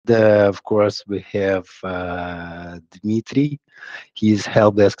of course, we have Dmitry. He's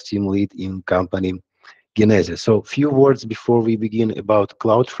help desk team lead in company Genesis. So few words before we begin about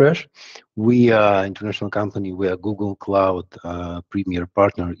Cloudfresh. We are international company. We are Google Cloud premier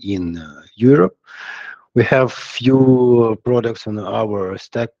partner in Europe. We have few products on our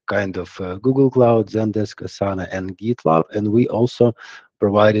stack, kind of Google Cloud, Zendesk, Asana, and GitLab, and we also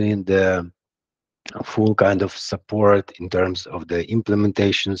providing the full kind of support in terms of the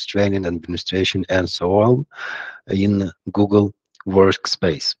implementations, training, administration, and so on in Google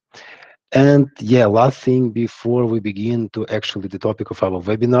Workspace. And yeah, last thing before we begin to actually the topic of our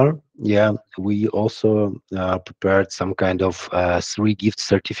webinar, yeah, we also prepared some kind of 3 gift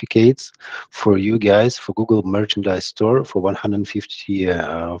certificates for you guys for Google Merchandise Store for 150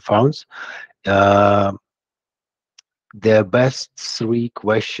 pounds. The best 3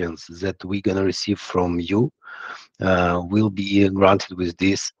 questions that we're gonna receive from you will be granted with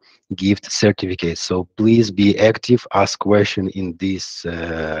this gift certificate. So please be active, ask question in this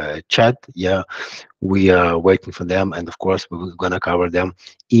chat. Yeah, we are waiting for them, and of course we're gonna cover them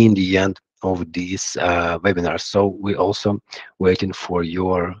in the end of this webinar. So we also waiting for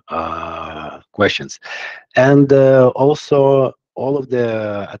your questions. And also all of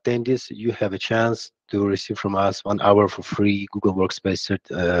the attendees, you have a chance to receive from us 1 hour for free Google Workspace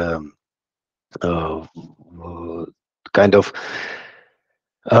kind of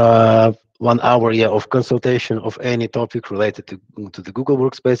 1 hour, yeah, of consultation of any topic related to the Google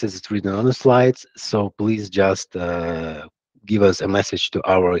Workspace, as it's written on the slides. So please just give us a message to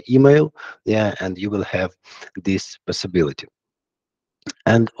our email, yeah, and you will have this possibility.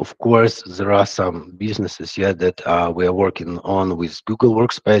 And of course, there are some businesses, yeah, that we are working on with Google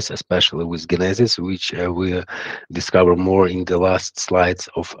Workspace, especially with Genesis, which we discover more in the last slides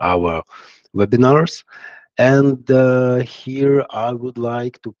of our webinars. And here I would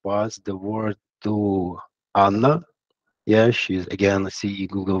like to pass the word to Anna. Yeah, she's again CE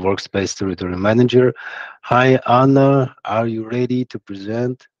Google Workspace Territory Manager. Hi, Anna. Are you ready to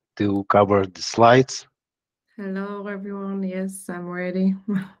present, to cover the slides? Hello, everyone. Yes, I'm ready.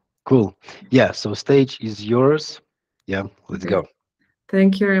 Cool. Yeah, so stage is yours. Yeah, let's Okay. go.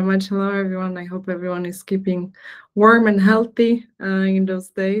 Thank you very much. Hello, everyone. I hope everyone is keeping warm and healthy in those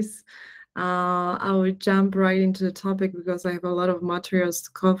days. I will jump right into the topic because I have a lot of materials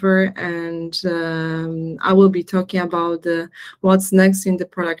to cover, and I will be talking about what's next in the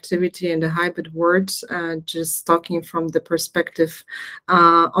productivity and the hybrid world, just talking from the perspective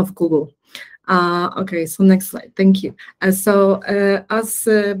of Google. Okay, so next slide. Thank you. So as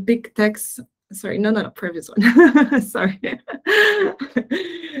big techs, sorry, no, previous one. Sorry.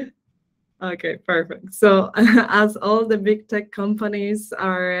 Okay, perfect. So as all the big tech companies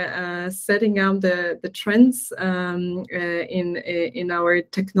are setting up the trends in our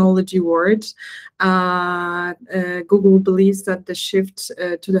technology world, Google believes that the shift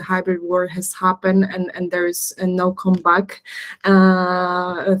to the hybrid world has happened, and there is no comeback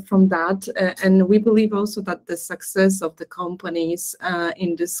from that. And we believe also that the success of the companies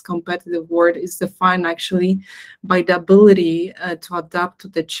in this competitive world is defined actually by the ability to adapt to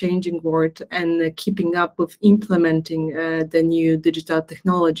the changing world and keeping up with implementing the new digital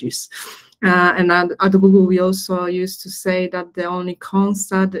technologies. And at Google, we also used to say that the only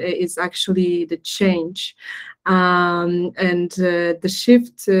constant is actually the change. And the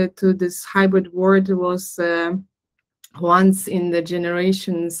shift to this hybrid world was once in the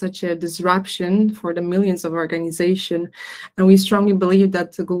generation such a disruption for the millions of organizations, and we strongly believe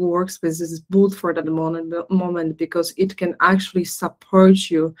that the Google Workspace is built for that moment because it can actually support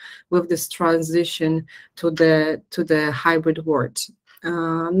you with this transition to the hybrid world.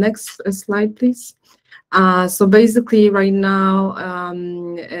 Next slide, please. So basically, right now,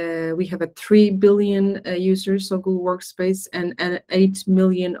 we have 3 billion users of Google Workspace and 8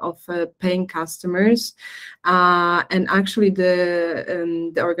 million of paying customers. And actually,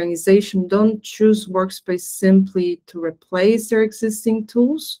 the organization don't choose Workspace simply to replace their existing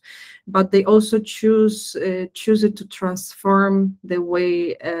tools, but they also choose it to transform the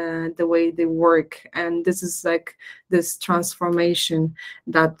way they work. And this is like this transformation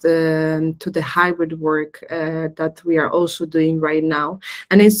that to the hybrid work that we are also doing right now.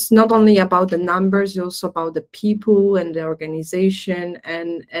 And it's not only about the numbers, it's also about the people and the organization.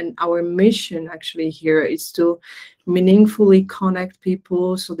 And our mission actually here is to meaningfully connect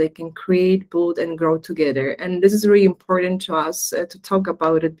people so they can create, build, and grow together. And this is really important to us to talk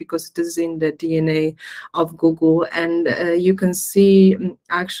about it, because it is in the DNA of Google. And you can see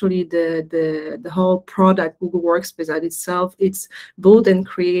actually the whole product, Google Workspace at itself, it's built and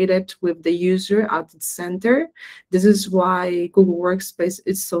created with the user at its center. This is why Google Workspace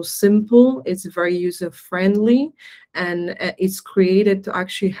is so simple, it's very user-friendly, and it's created to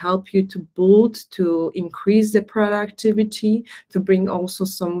actually help you to build, to increase the productivity, to bring also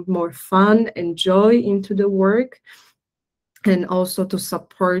some more fun and joy into the work, and also to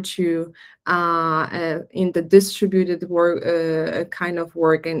support you in the distributed work kind of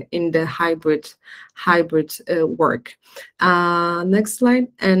work, and in the hybrid work. Next slide.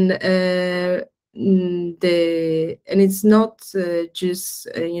 And it's not just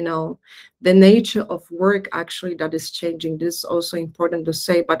the nature of work actually that is changing. This is also important to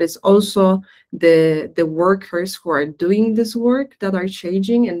say, but it's also the workers who are doing this work that are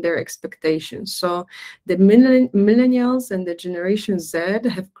changing, and their expectations. So the millennials and the Generation Z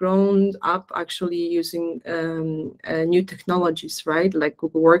have grown up actually using new technologies, right, like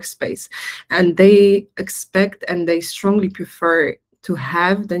Google Workspace, and they expect and they strongly prefer to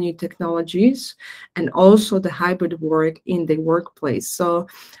have the new technologies and also the hybrid work in the workplace. So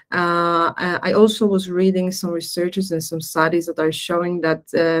I also was reading some researches and some studies that are showing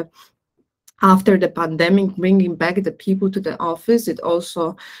that after the pandemic, bringing back the people to the office, it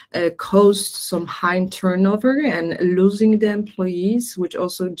also caused some high turnover and losing the employees, which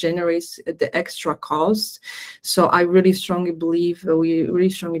also generates the extra cost. So I really strongly believe, we really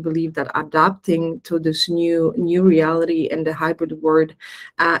strongly believe that adapting to this new reality and the hybrid world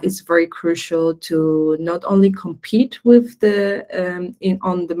is very crucial to not only compete with the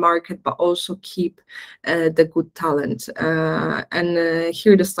on the market, but also keep the good talent. And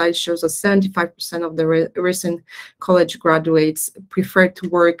here the slide shows us 75% of the recent college graduates prefer to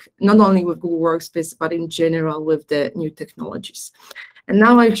work not only with Google Workspace, but in general with the new technologies. And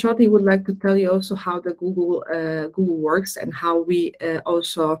now I shortly would like to tell you also how the Google works, and how we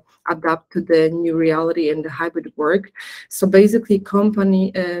also adapt to the new reality and the hybrid work. So basically,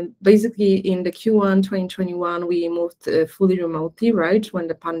 basically in the Q1 2021, we moved fully remotely, right, when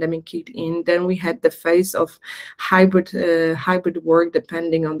the pandemic kicked in. Then we had the phase of hybrid work,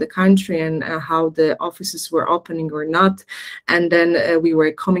 depending on the country and how the offices were opening or not. And then we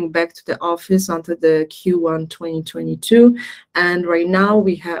were coming back to the office until the Q1 2022. And right now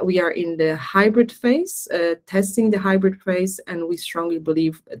we are in the hybrid phase, testing the hybrid phase, and we strongly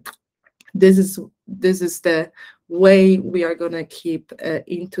believe this is the way we are going to keep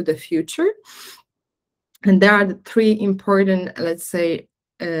into the future. And there are the three important, let's say,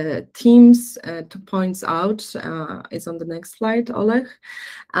 themes to point out. Is on the next slide, Oleh.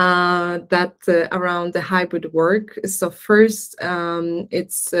 That around the hybrid work. So first,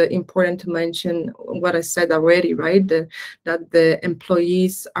 it's important to mention what I said already, right? That the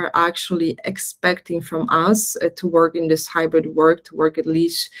employees are actually expecting from us to work in this hybrid work, to work at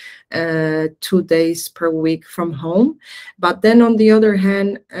least 2 days per week from home. But then on the other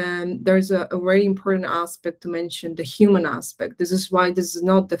hand, there's a very important aspect to mention, the human aspect. This is why this is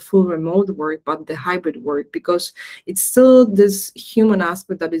not the full remote work, but the hybrid work, because it's still this human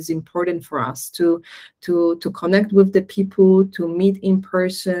aspect that is important for us to connect with the people, to meet in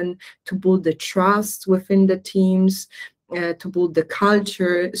person, to build the trust within the teams, to build the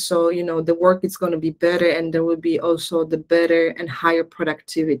culture. So, you know, the work is going to be better, and there will be also the better and higher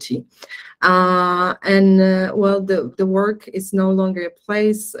productivity. Well, the work is no longer a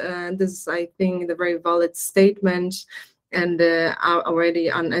place. This is, I think, the very valid statement. And already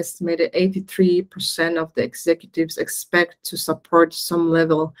an estimated 83% of the executives expect to support some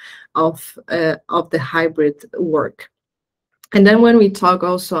level of the hybrid work. And then when we talk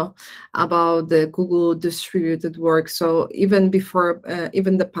also about the Google distributed work, so even before,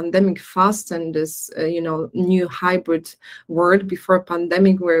 even the pandemic fastened this, new hybrid world. Before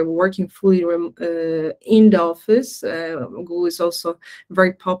pandemic, we're working fully in the office. Google is also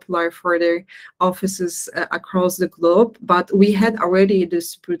very popular for their offices across the globe, but we had already a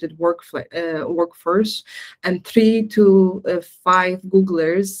distributed workforce, and 3 to 5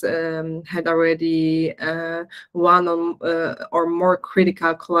 Googlers had already one or more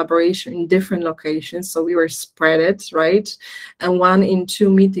critical collaboration in different locations. So we were spread it, right? And 1 in 2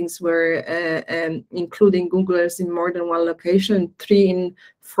 meetings were including Googlers in more than one location, 3 in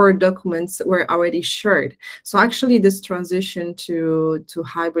 4 documents were already shared. So actually this transition to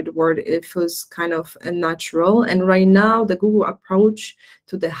hybrid work, it feels kind of natural. And right now the Google approach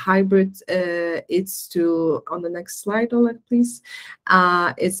to the hybrid, it's to, on the next slide, Oleh, please,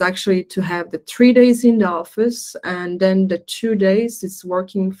 it's actually to have the 3 days in the office, and then the 2 days is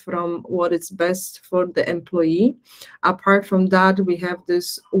working from what is best for the employee. Apart from that, we have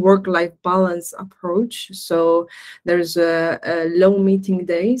this work-life balance approach. So there's a low meeting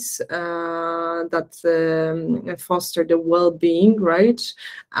days that foster the well-being, right?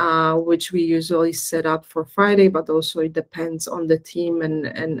 Which we usually set up for Friday, but also it depends on the team and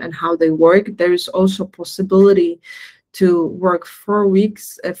how they work. There is also possibility to work 4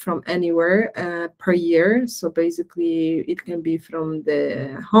 weeks from anywhere per year. So basically it can be from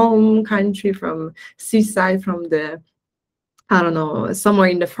the home country, from seaside, from the, I don't know, somewhere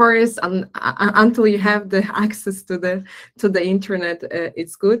in the forest, and until you have the access to the internet,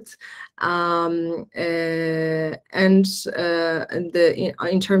 it's good. In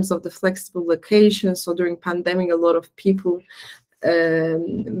terms of the flexible location, so during pandemic, a lot of people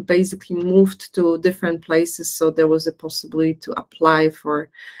basically moved to different places, so there was a possibility to apply for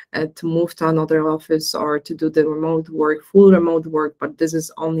to move to another office or to do the remote work, full remote work, but this is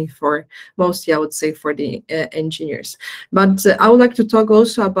only for mostly, I would say, for the engineers. But I would like to talk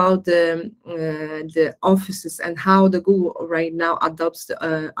also about the offices and how the Google right now adopt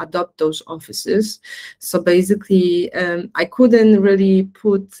those offices. So basically I couldn't really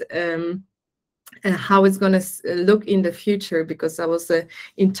put how it's going to look in the future, because I was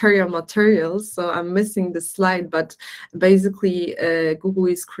interior materials, so I'm missing the slide. But basically Google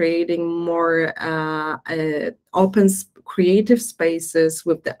is creating more open creative spaces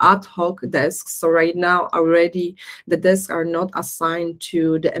with the ad hoc desks. So right now already the desks are not assigned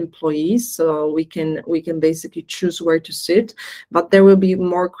to the employees, so we can basically choose where to sit, but there will be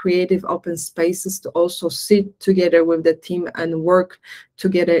more creative open spaces to also sit together with the team and work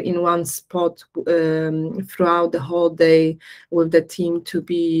together in one spot throughout the whole day with the team, to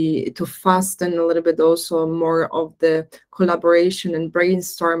fasten a little bit also more of the collaboration and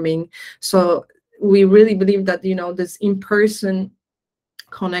brainstorming. So we really believe that, you know, this in-person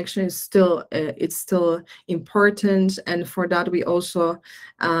connection is still it's still important, and for that we also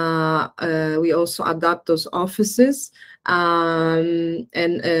adapt those offices, and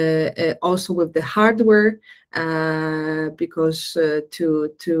also with the hardware, because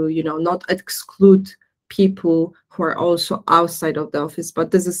to you know, not exclude people who are also outside of the office.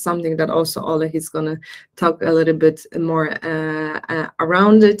 But this is something that also Oleh is going to talk a little bit more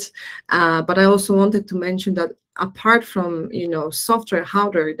around it. But I also wanted to mention that apart from, you know, software,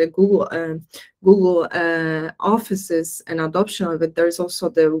 hardware, the Google offices and adoption of it, there's also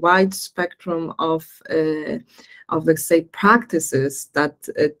the wide spectrum of let's say practices that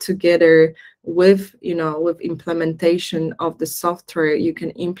together with, you know, with implementation of the software, you can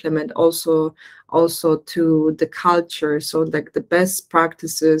implement also to the culture. So like the best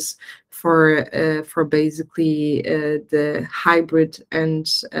practices for basically the hybrid and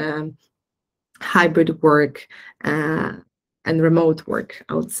hybrid work and remote work,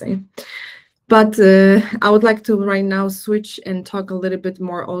 I would say. But I would like to right now switch and talk a little bit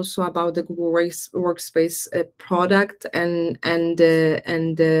more also about the Google Workspace product and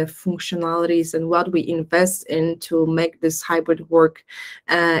the functionalities and what we invest in to make this hybrid work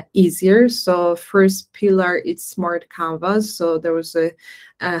easier. So first pillar is smart canvas. So there was a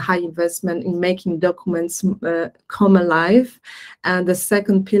high investment in making documents come alive. And the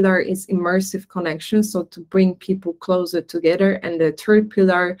second pillar is immersive connection, so to bring people closer together. And the third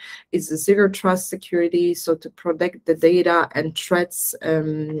pillar is zero trust security, so to protect the data and threats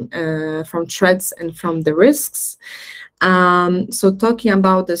from threats and from the risks. So talking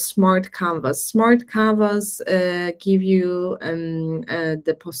about the smart canvas give you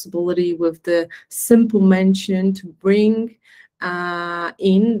the possibility with the simple mention to bring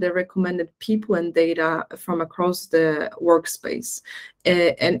in the recommended people and data from across the workspace.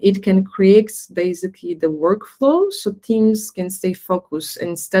 And it can create basically the workflow, so teams can stay focused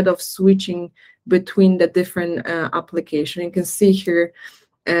instead of switching between the different applications. You can see here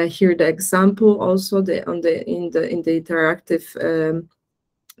the example also in the interactive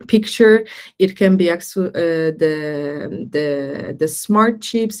picture. It can be actually the smart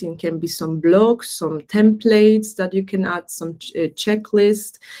chips. It can be some blocks, some templates that you can add, some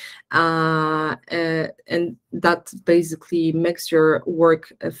checklist, and that basically makes your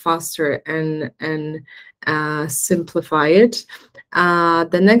work faster and simplify it.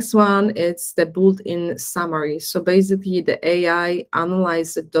 The next one is the built-in summary. So basically the AI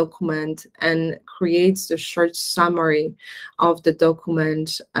analyzes the document and creates the short summary of the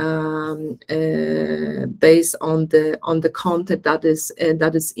document based on the content that is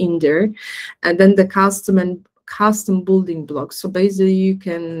in there, and then the custom building blocks. So basically you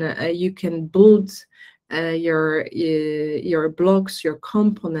can build your blocks, your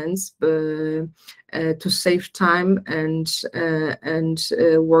components, to save time and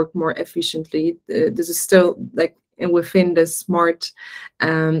work more efficiently. This is still like within the smart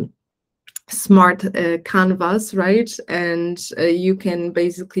canvas, right? And you can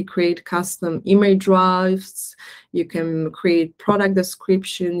basically create custom image drafts, you can create product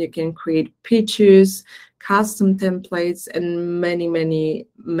description, you can create pitches, custom templates, and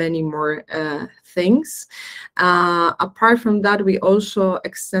many more things. Apart from that, we also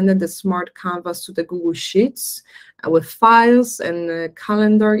extended the smart canvas to the Google Sheets with files and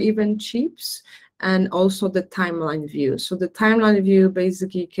calendar event chips, and also the timeline view. So the timeline view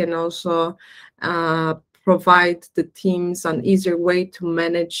basically can also provide the teams an easier way to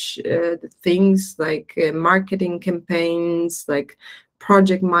manage the things like marketing campaigns, like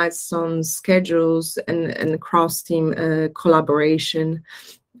project milestones, schedules, and cross-team collaboration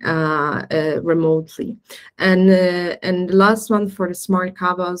remotely. And the last one for the smart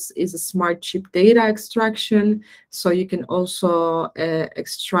canvas is a smart chip data extraction. So you can also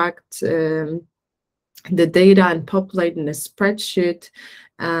extract the data and populate in a spreadsheet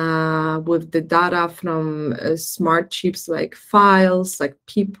with the data from smart chips like files, like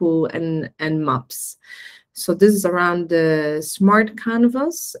people, and maps. So this is around the smart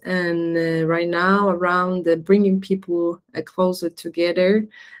canvas, and right now around bringing people closer together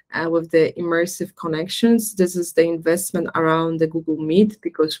with the immersive connections. This is the investment around the Google Meet,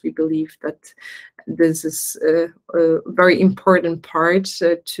 because we believe that this is a very important part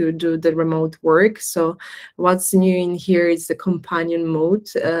to do the remote work. So what's new in here is the companion mode.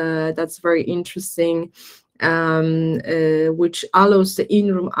 That's very interesting. Which allows the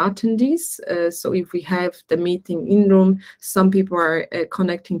in-room attendees. So if we have the meeting in-room, some people are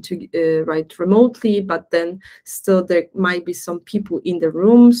connecting to right remotely, but then still there might be some people in the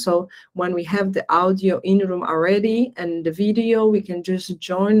room. So when we have the audio in-room already and the video, we can just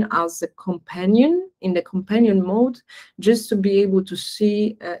join as a companion in the companion mode, just to be able to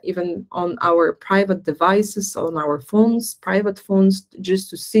see even on our private devices, on our phones, private phones,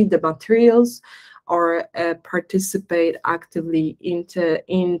 just to see the materials, or participate actively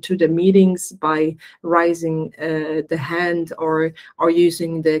into the meetings by raising the hand or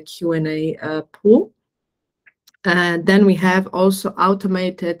using the Q&A pool. Then we have also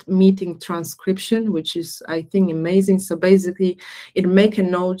automated meeting transcription, which is, I think, amazing. So basically, it makes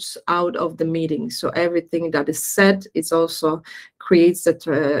notes out of the meeting. So everything that is said, it also creates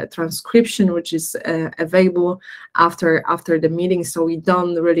the transcription, which is available after the meeting. So we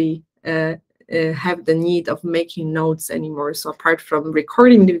don't really have the need of making notes anymore. So apart from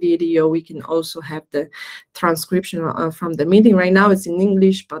recording the video, we can also have the transcription from the meeting. Right now it's in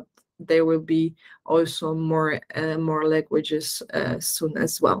English, but there will be also more languages soon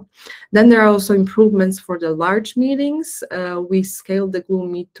as well. Then there are also improvements for the large meetings. We scaled the Google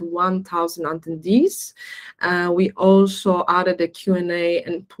Meet to 1,000 attendees. We also added a Q&A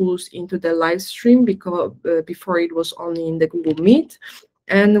and polls into the live stream, because before it was only in the Google Meet.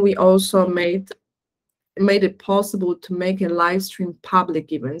 And we also made it possible to make a live stream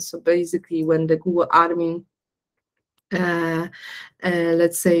public event. So basically, when the Google admin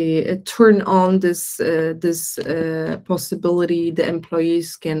let's say turn on this possibility, the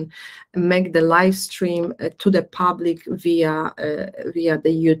employees can make the live stream to the public via the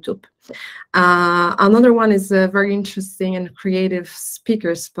YouTube. Another one is a very interesting and creative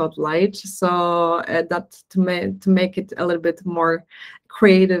speaker spotlight. So that to make it a little bit more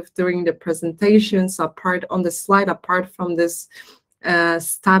creative during the presentations, apart from this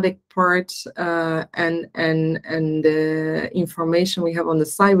static part and the information we have on the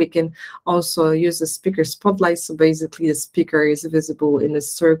side, we can also use the speaker spotlight. So basically the speaker is visible in a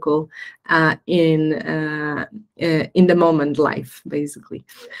circle in the moment live, basically.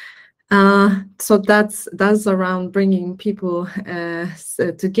 So that's around bringing people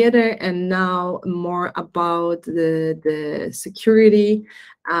together. And now more about the security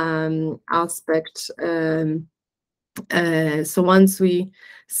aspect. So once you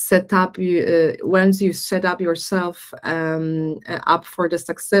set up yourself up for the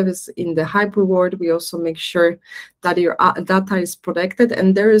success in the hybrid world, we also make sure that your data is protected.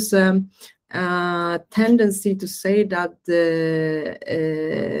 And there is tendency to say that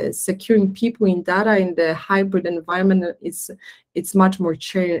the securing people in data in the hybrid environment it's much more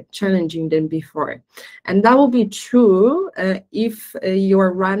challenging than before. And that will be true if you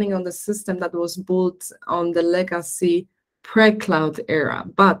are running on the system that was built on the legacy pre-cloud era.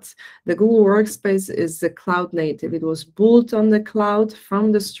 But the Google Workspace is the cloud native. It was built on the cloud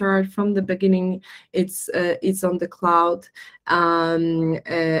from the start, from the beginning. It's on the cloud, and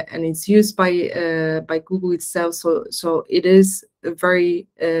it's used by Google itself. So it is very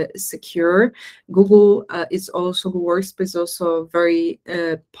secure. Google Google Workspace also very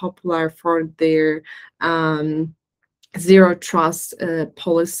popular for their zero trust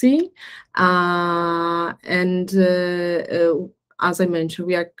policy, and as I mentioned,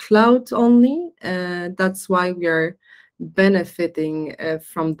 we are cloud only. That's why we are benefiting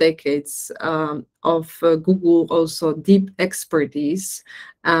from decades of Google also deep expertise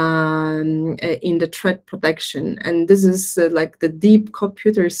in the threat protection. And this is like the deep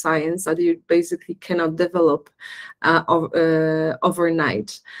computer science that you basically cannot develop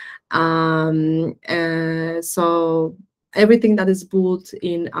overnight. So everything that is built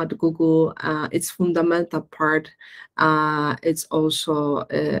in at Google, its fundamental part, it's also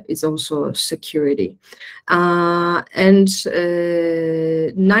security, and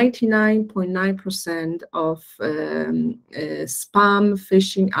 99.9% of spam,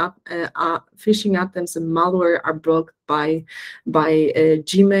 phishing attempts, and malware are blocked by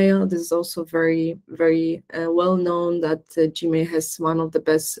Gmail. This is also very well known that Gmail has one of the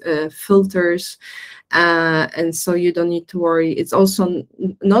best filters, and so you don't need to worry. It's also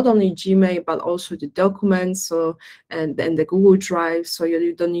not only Gmail but also the documents, so and the Google Drive, so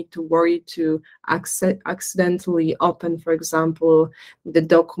you don't need to worry to accidentally open, for example, the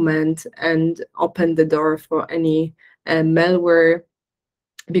document and open the door for any malware,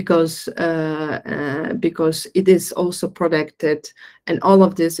 because it is also protected. And all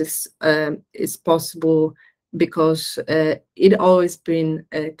of this is possible because it always been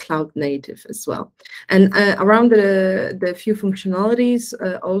cloud native as well. And around the few functionalities,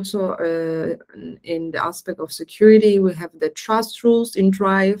 also in the aspect of security, we have the trust rules in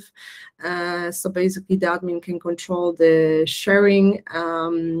Drive. So basically the admin can control the sharing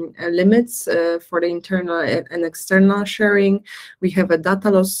limits for the internal and external sharing. We have a data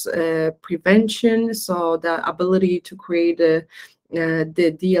loss prevention, so the ability to create the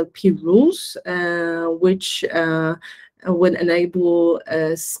DLP rules, which will enable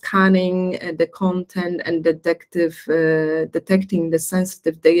scanning the content and detecting the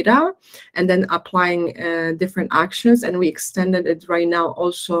sensitive data, and then applying different actions. And we extended it right now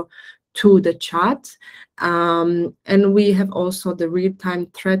also to the chat. And we have also the real-time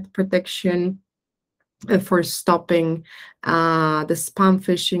threat protection for stopping the spam,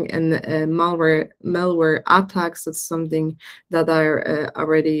 phishing, and malware attacks. That's something that I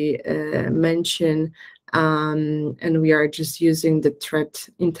already mentioned, and we are just using the threat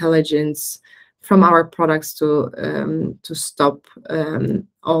intelligence from our products to stop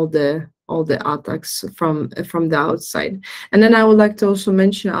all the attacks from the outside. And then I would like to also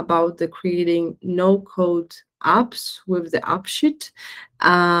mention about the creating no-code apps with the app sheet.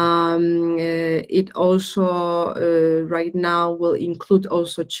 It also right now will include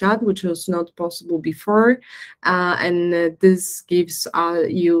also chat, which was not possible before, and this gives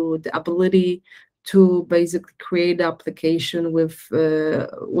you the ability to basically create the application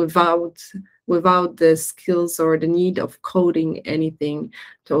without the skills or the need of coding anything,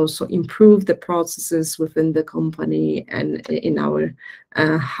 to also improve the processes within the company and in our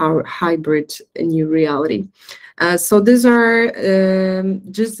hybrid new reality. So these are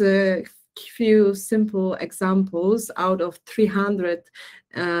just a few simple examples out of 300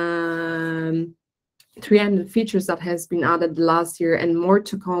 features that has been added last year, and more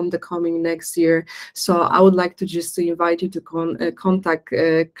to come the coming next year. So I would like to just invite you to contact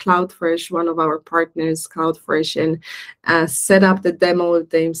Cloudfresh, one of our partners, Cloudfresh, and set up the demo with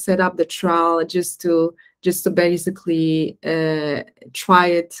them, set up the trial, just to basically try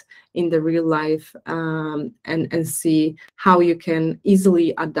it in the real life, and see how you can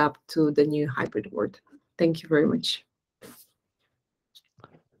easily adapt to the new hybrid world. Thank you very much.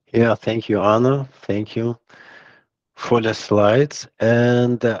 Yeah, thank you, Anna. Thank you for the slides.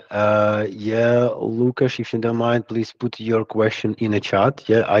 And yeah, Lucas, if you don't mind, please put your question in the chat.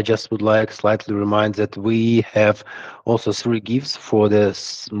 Yeah, I just would like slightly remind that we have also 3 gifts for the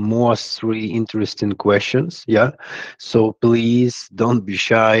most 3 interesting questions. Yeah, so please don't be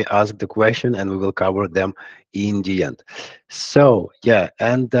shy, ask the question, and we will cover them in the end. So yeah,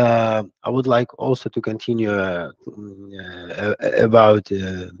 and I would like also to continue about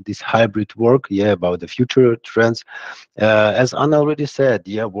this hybrid work, yeah, about the future trends. As Anna already said,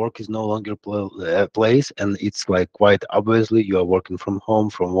 yeah, work is no longer place, and it's like quite obviously you are working from home,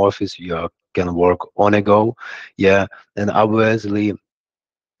 from office, can work on a go, yeah, and obviously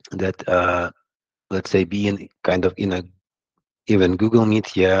that let's say being kind of in a even Google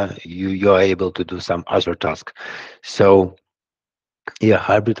Meet, yeah, you are able to do some other task. So yeah,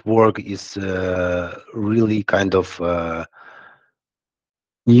 hybrid work is really kind of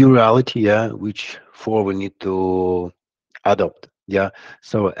new reality, yeah, which for we need to adopt, yeah.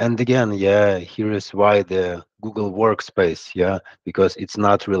 So and again, yeah, here is why the Google Workspace, yeah, because it's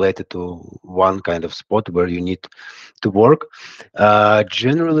not related to one kind of spot where you need to work.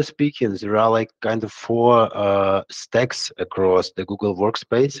 Generally speaking, there are like kind of four stacks across the Google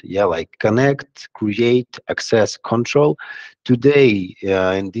Workspace, yeah, like connect, create, access, control. Today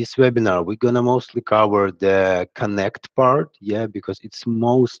in this webinar we're gonna mostly cover the connect part, yeah, because it's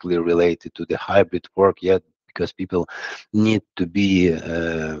mostly related to the hybrid work, yeah, because people need to be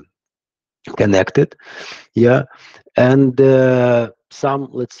connected, yeah, and some,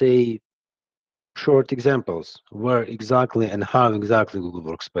 let's say, short examples where exactly and how exactly Google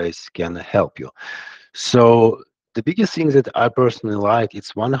Workspace can help you. So the biggest thing that I personally like,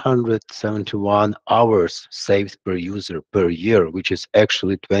 it's 171 hours saved per user per year, which is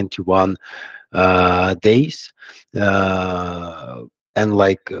actually 21 days, uh, and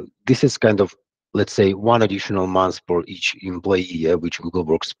like this is kind of, let's say, one additional month for each employee, which Google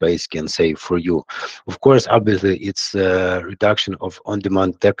Workspace can save for you. Of course, obviously it's a reduction of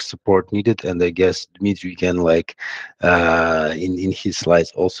on-demand tech support needed, and I guess Dmitry can like in his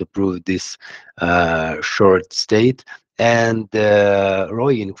slides also prove this short state. And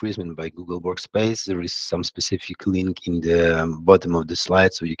ROI increasement by Google Workspace, there is some specific link in the bottom of the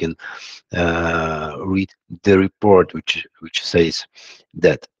slide, so you can read the report which says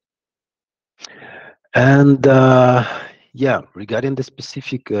that. And yeah, regarding the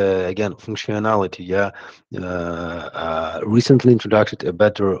specific again functionality, yeah, recently introduced a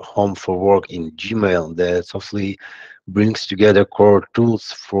better home for work in Gmail that softly brings together core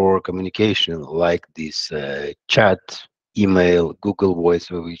tools for communication like this chat, email, Google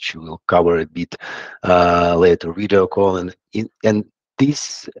Voice, which we'll cover a bit later, video call, and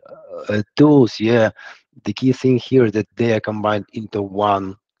these tools, yeah, the key thing here is that they are combined into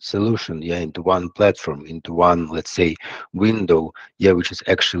one solution, yeah, into one platform, into one, let's say, window, yeah, which is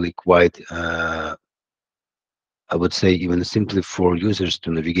actually quite I would say even simply for users to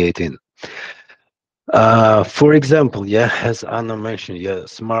navigate in. For example, yeah, as Anna mentioned, yeah,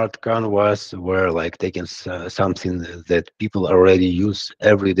 smart canvas where like taking something that people already use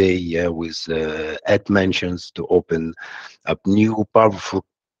every day, yeah, with add mentions to open up new powerful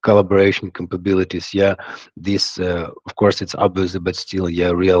collaboration capabilities, yeah. This of course it's obvious, but still,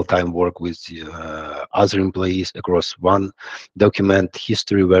 yeah, real-time work with other employees across one document,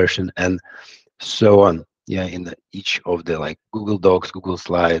 history version, and so on, yeah, in each of the like Google Docs, Google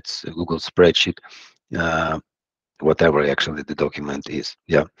Slides, Google Spreadsheet, uh, whatever actually the document is,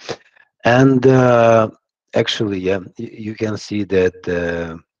 yeah. And actually, yeah, you can see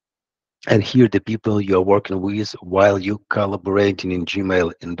that and here the people you're working with while you collaborating in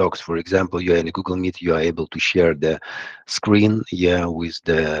Gmail and Docs, for example, you're in a Google Meet, you are able to share the screen, yeah, with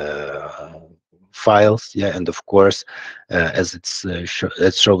the files, yeah, and of course, as it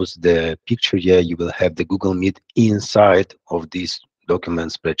shows the picture, yeah, you will have the Google Meet inside of this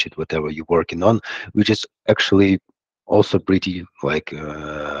document, spreadsheet, whatever you're working on, which is actually also pretty like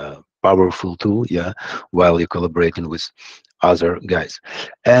powerful tool, yeah, while you're collaborating with other guys.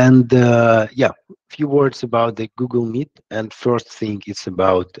 And yeah, few words about the Google Meet. And first thing, it's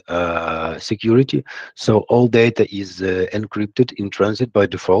about security. So all data is encrypted in transit by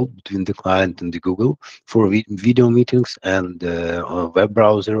default between the client and the Google for video meetings, and on a web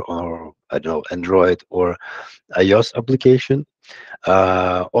browser, or I don't know, Android or iOS application.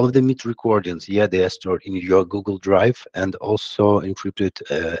 All of the Meet recordings, yeah, they are stored in your Google Drive and also encrypted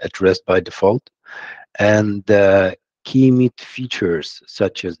at rest by default. And key Meet features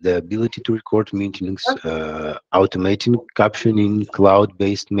such as the ability to record meetings, automating captioning,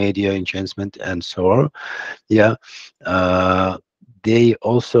 cloud-based media enhancement, and so on. Yeah, they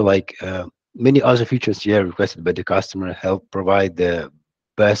also like many other features, yeah, requested by the customer, help provide the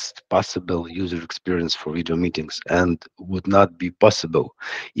best possible user experience for video meetings, and would not be possible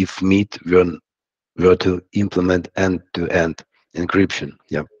if Meet were to implement end-to-end encryption.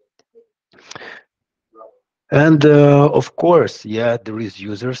 Yeah. And of course, yeah, there is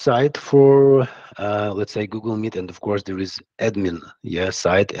user side for let's say Google Meet, and of course there is admin, yeah,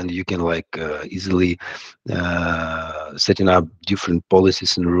 side, and you can like easily setting up different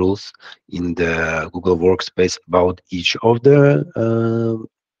policies and rules in the Google Workspace about each of the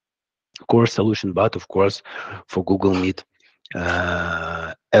core solution, but of course for Google Meet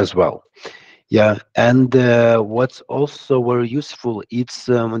as well. Yeah, and what's also very useful, it's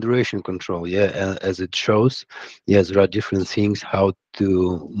moderation control. Yeah, as it shows, yes, there are different things how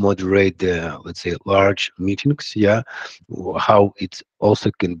to moderate the, let's say, large meetings. Yeah, how it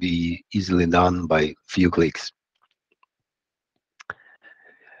also can be easily done by few clicks.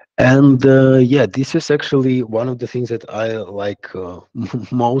 And yeah, this is actually one of the things that I like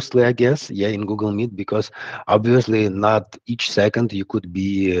mostly, I guess, yeah, in Google Meet, because obviously not each second you could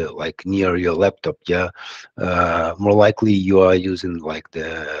be like near your laptop, yeah. More likely you are using like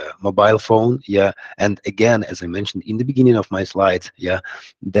the mobile phone, yeah. And again, as I mentioned in the beginning of my slides, yeah,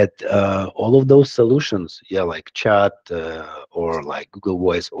 that all of those solutions, yeah, like chat or like Google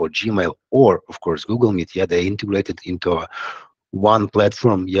Voice or Gmail or of course Google Meet, yeah, they integrated into one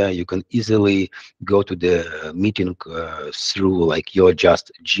platform. Yeah, you can easily go to the meeting through like your just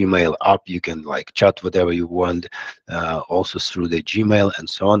Gmail app. You can like chat whatever you want, also through the Gmail and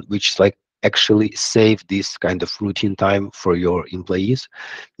so on, which is like actually save this kind of routine time for your employees.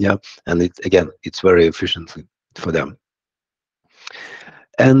 Yeah, and it again, it's very efficiently for them.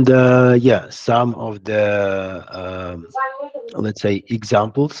 And yeah, some of the let's say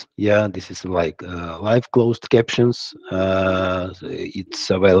examples, yeah, this is like live closed captions. It's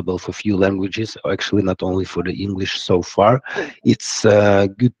available for few languages, actually not only for the English so far. It's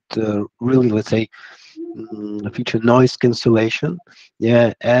good, really, let's say, feature noise cancellation,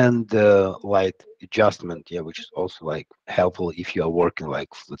 yeah, and light adjustment, yeah, which is also like helpful if you are working like,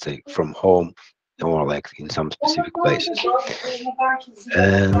 let's say, from home or like in some specific places.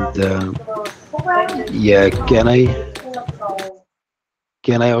 And yeah,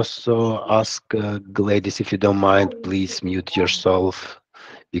 can I also ask Gladys, if you don't mind, please mute yourself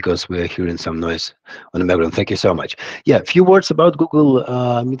because we are hearing some noise on the background. Thank you so much. Yeah, a few words about Google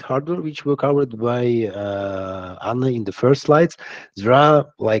Meet hardware, which were covered by Anna in the first slides. There are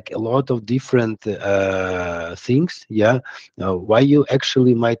like a lot of different things. Yeah, why you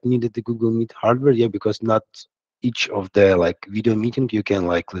actually might need the Google Meet hardware? Yeah, because not each of the like video meeting you can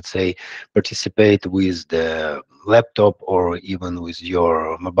like, let's say, participate with the laptop or even with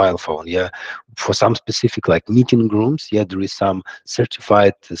your mobile phone. Yeah, for some specific like meeting rooms, yeah, there is some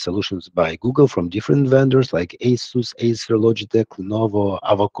certified solutions by Google from different vendors like Asus, Acer, Logitech, Lenovo,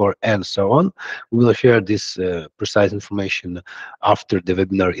 Avocor, and so on. We will share this precise information after the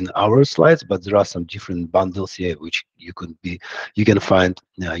webinar in our slides, but there are some different bundles here which you can find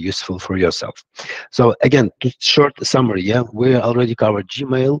useful for yourself. So again, to short summary, yeah, we already covered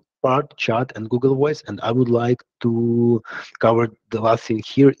Gmail part, chat, and Google Voice, and I would like to cover the last thing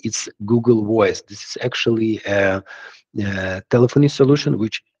here. It's Google Voice. This is actually a telephony solution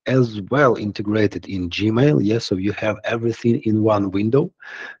which as well integrated in Gmail. Yeah, so you have everything in one window.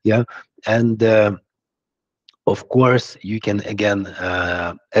 Yeah, and of course, you can again,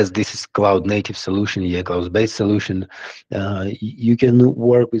 as this is cloud native solution, yeah, cloud-based solution, you can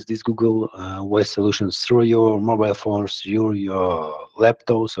work with this Google Voice solutions through your mobile phones, through your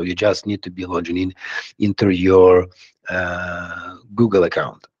laptop. So you just need to be logging in into your Google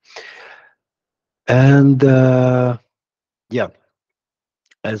account. And yeah,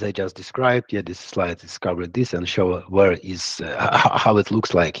 as I just described, yeah, this slide is covered this and show where is how it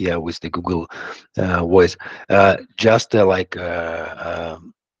looks like, yeah, with the Google Voice. Just like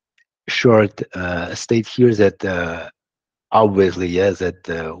short state here that obviously, yes,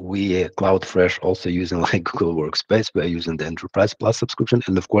 that we Cloudfresh also using like Google Workspace. We are using the Enterprise Plus subscription,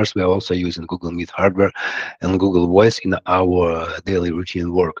 and of course, we are also using Google Meet hardware and Google Voice in our daily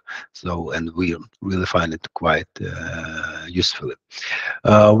routine work. So, and we really find it quite useful.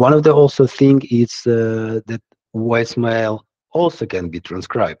 One of the also thing is that voicemail also can be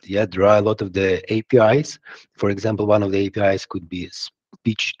transcribed. Yeah, there are a lot of the APIs. For example, one of the APIs could be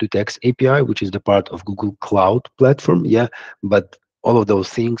speech to text API, which is the part of Google Cloud platform. Yeah, but all of those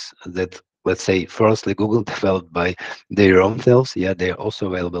things that, let's say, firstly Google developed by their own selves, yeah, they're also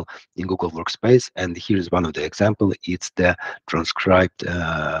available in Google Workspace. And here's one of the example. It's the transcribed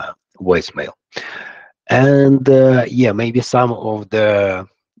voicemail. And yeah, maybe some of the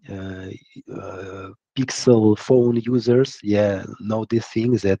Pixel phone users, yeah, know these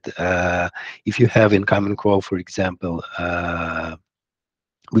things that if you have incoming call, for example,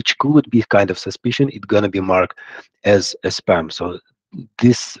 which could be kind of suspicion, it's gonna be marked as a spam. So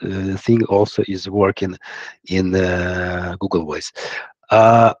this thing also is working in Google Voice.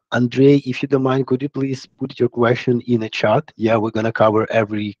 Andrei, if you don't mind, could you please put your question in a chat? Yeah, we're gonna cover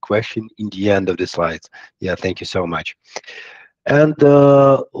every question in the end of the slides. Yeah, thank you so much. And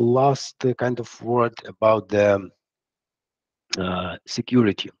last kind of word about the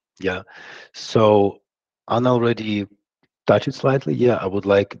security. Yeah, so Anna already touched it slightly. Yeah, I would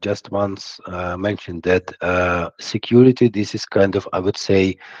like just once mention that security. This is kind of, I would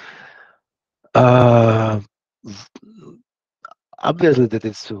say, uh, obviously that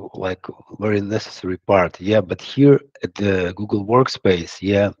it's like very necessary part. Yeah, but here at the Google Workspace,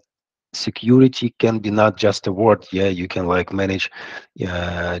 yeah, security can be not just a word. Yeah, you can like manage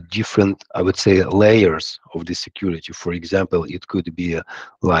different, I would say, layers of the security. For example, it could be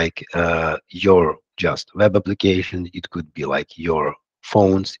like your just web application, it could be like your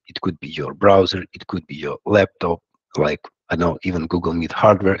phones, it could be your browser, it could be your laptop, like I know even Google Meet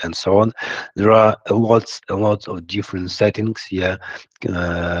hardware and so on. There are a lot of different settings, yeah,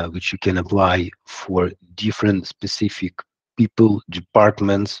 which you can apply for different specific people,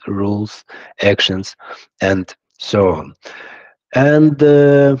 departments, rules, actions, and so on. And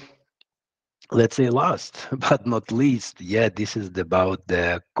let's say last but not least, yeah, this is about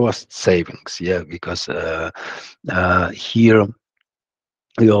the cost savings, yeah, because here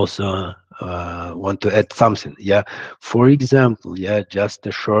we also want to add something, yeah. For example, yeah, just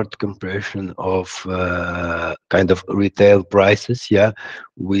a short comparison of kind of retail prices, yeah,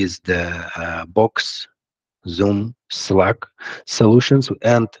 with the box, Zoom, Slack solutions,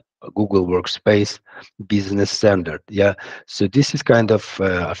 and Google Workspace Business Standard. Yeah, so this is kind of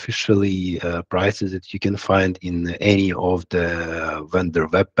officially prices that you can find in any of the vendor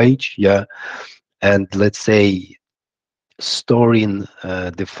web page. Yeah, and let's say storing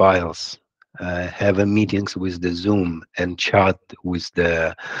the files, having meetings with the Zoom and chat with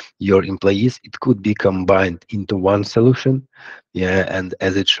the your employees, it could be combined into one solution. Yeah, and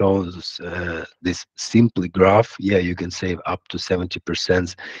as it shows this simply graph, yeah, you can save up to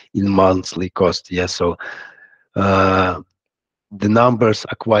 70% in monthly cost. Yeah, so uh, the numbers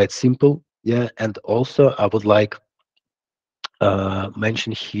are quite simple. Yeah, and also I would like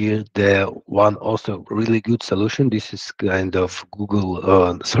mention here the one also really good solution. This is kind of Google,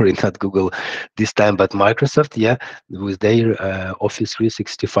 sorry, not Google this time, but Microsoft, yeah, with their Office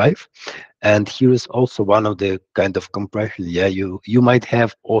 365. And here is also one of the kind of compression. Yeah, you might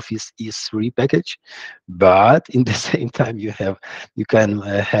have Office E3 package, but in the same time you can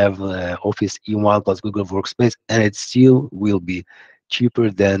have Office E1 plus Google Workspace, and it still will be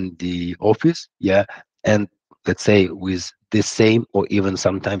cheaper than the Office. Yeah, and let's say with the same or even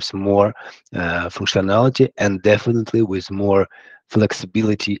sometimes more functionality, and definitely with more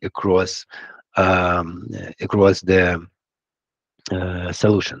flexibility across the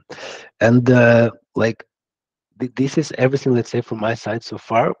solution. And like this is everything, let's say, from my side so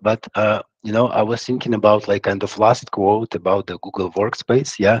far. But I was thinking about like kind of last quote about the Google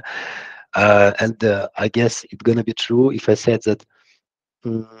Workspace. Yeah, and I guess it's gonna be true if I said that.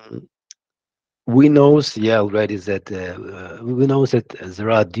 mm, we knows, yeah, already that we know that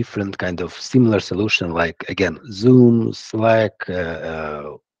there are different kind of similar solution, like again Zoom, Slack,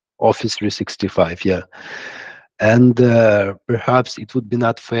 Office 365, yeah. And perhaps it would be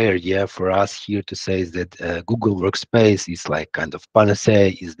not fair, yeah, for us here to say that Google Workspace is like kind of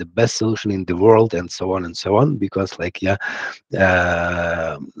panacea, is the best solution in the world, and so on and so on, because like yeah,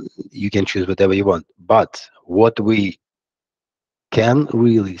 uh, you can choose whatever you want. But what we can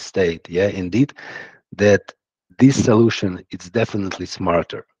really state, yeah, indeed, that this solution is definitely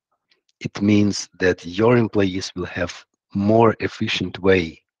smarter. It means that your employees will have more efficient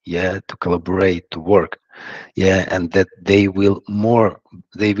way, yeah, to collaborate, to work, yeah, and that they will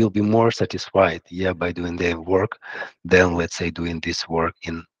be more satisfied, yeah, by doing their work than, let's say, doing this work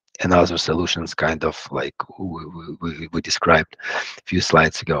in another solutions, kind of like we described a few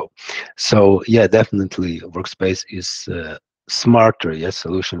slides ago. So yeah, definitely Workspace is smarter, yeah,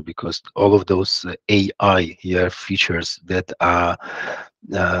 solution, because all of those AI, yeah, features that are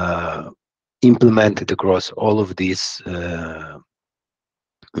uh, implemented across all of these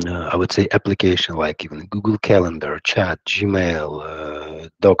I would say application, like even Google Calendar, Chat, Gmail,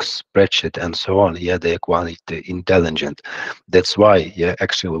 Docs, Spreadsheet, and so on. Yeah, they are quite intelligent. That's why, yeah,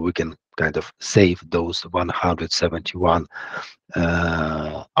 actually we can kind of save those 171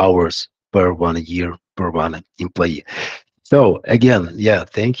 hours per 1 year per one employee. So again, yeah,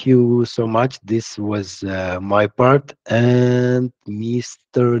 thank you so much. This was my part, and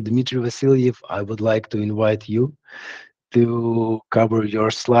Mr. Dmitry Vasilyev, I would like to invite you to cover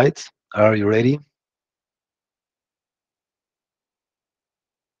your slides. Are you ready?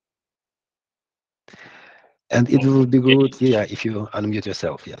 And it will be good, yeah, if you unmute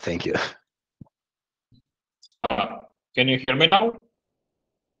yourself. Yeah, thank you. Can you hear me now?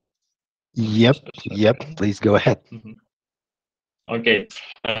 Yep, please go ahead. Okay.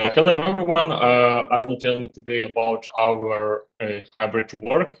 Hello, everyone. I will tell you today about our hybrid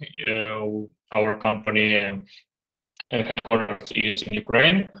work. Our company headquarters is in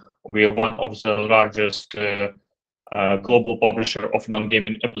Ukraine. We are one of the largest global publisher of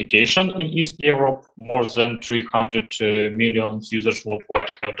non-gaming application in East Europe. More than 300 million users worldwide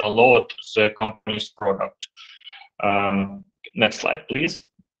have downloaded the company's product. Next slide, please.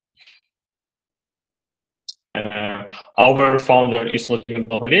 Our founder is Vladimir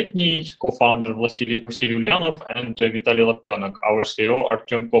Malolетny, co-founder Vasily Ulyanov, and Vitaly Laptonok, our CEO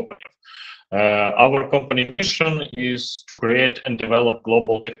Artem Kopanev. Our company mission is to create and develop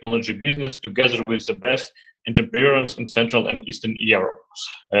global technology business together with the best entrepreneurs in Central and Eastern Europe.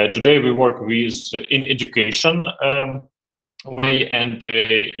 Today we work with in education way and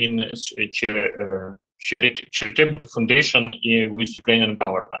in charitable foundation with Ukrainian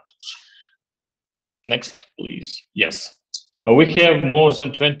government. Next, please. Yes. We have more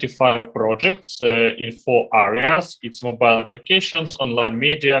than 25 projects in 4 areas. It's mobile applications, online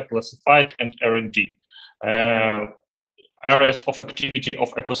media, classified, and R&D. Areas of activity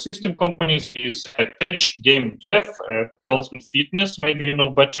of ecosystem companies is tech, game dev, health and fitness. Maybe you know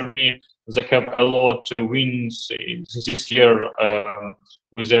better me. They have a lot of wins this year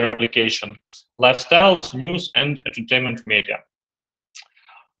with their application. Lifestyles, news, and entertainment media.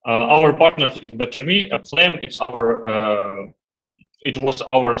 Our partners, but me, Flame, it was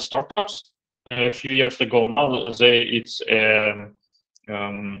our startups a few years ago. Now it's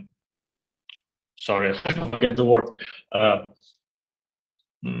sorry, I don't get the word.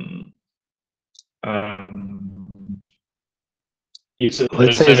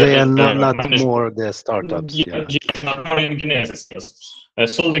 Let's say they are not more the startups. Yeah. Not more in Genesis, yes.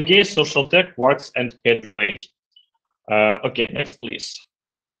 So the case, social tech, works, and headweight. Okay, next, please.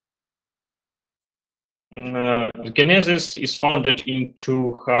 Genesis is founded in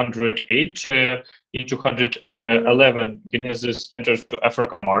 208. In 211, Genesis enters the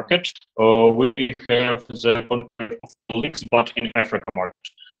Africa market. We have the concept of colleagues, but in Africa market.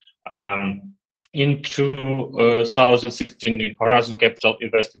 In 2016, Horizon Capital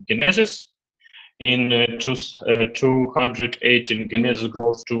invested in Genesis. In 218, Genesis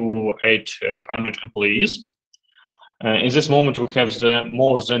grows to 800 employees. In this moment, we have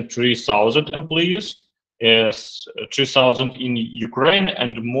more than 3,000 employees. Yes, 3,000 in Ukraine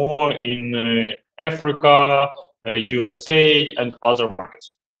and more in Africa, USA, and other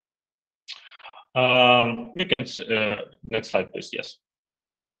markets. You can next slide, please. Yes.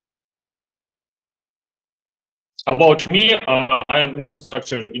 About me, I'm an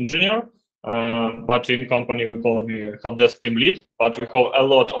infrastructure engineer, but in company we call me help desk team lead. But we have a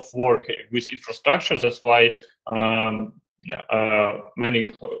lot of work with infrastructure. That's why many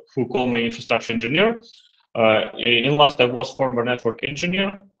who call me infrastructure engineer. In last, I was former network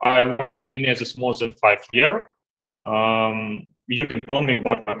engineer. I worked in Genesis more than 5 years. You can call me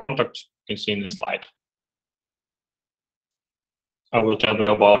about my contact. You can see in the slide. I will tell you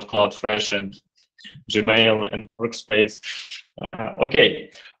about Cloudfresh and Gmail and Workspace.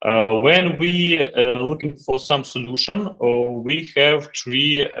 Okay, when we looking for some solution, we have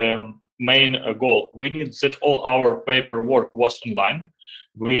 3 main goals. We need that all our paperwork was online.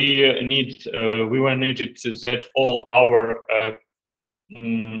 We were needed to set all our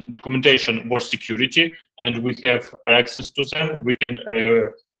documentation was security, and we have access to them. We can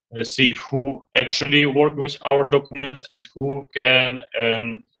see who actually work with our documents, who can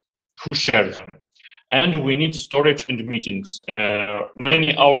who shares them. And we need storage and meetings.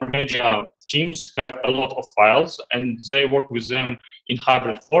 Many our media teams have a lot of files, and they work with them in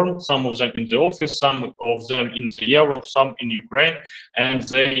hybrid form. Some of them in the office, some of them in the Europe, some in Ukraine, and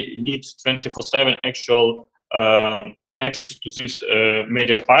they need 24/7 actual access to this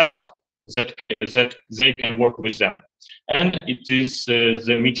media file that they can work with them. And it is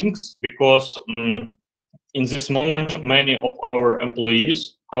the meetings, because in this moment many of our employees,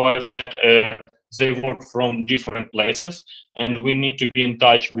 however, they work from different places, and we need to be in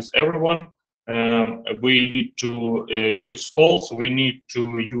touch with everyone. We need to use calls, we need to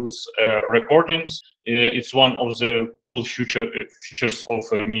use recordings. It's one of the features of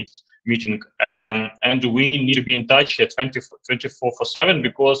a meeting. And we need to be in touch at 24/7,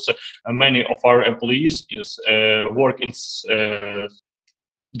 because many of our employees work in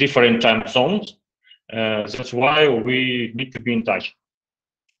different time zones. That's why we need to be in touch.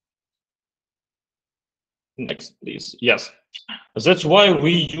 Next, please. Yes. That's why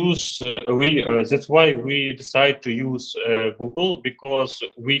we use that's why we decide to use Google, because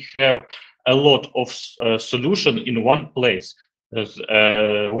we have a lot of solution in one place.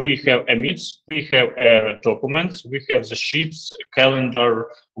 We have emits, we have documents, we have the sheets, calendar,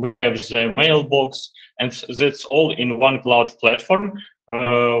 we have the mailbox, and that's all in one cloud platform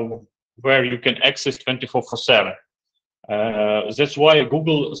where you can access 24/7. That's why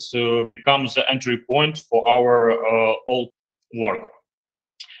Google becomes the entry point for our all work.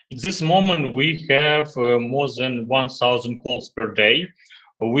 At this moment, we have more than 1,000 calls per day.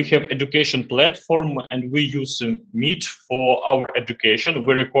 We have education platform, and we use Meet for our education.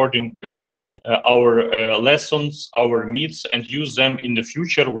 We're recording our lessons, our meets, and use them in the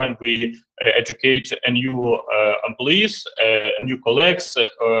future when we educate a new employees, new colleagues,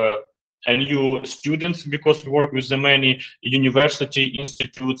 and new students, because we work with the many university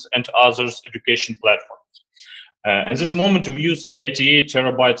institutes and others education platforms. At this moment, we use 88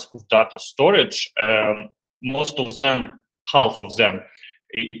 terabytes of data storage. Most of them, half of them,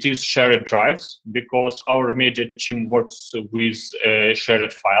 it is shared drives, because our media team works with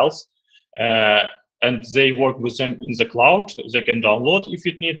shared files. And they work with them in the cloud. They can download if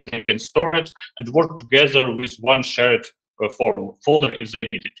it needs, they can store it, and work together with one shared folder if they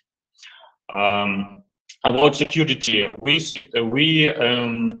need it. About security, we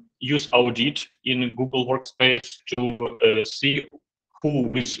use audit in Google Workspace to see who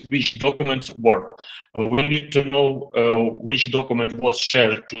with which documents work. We need to know which document was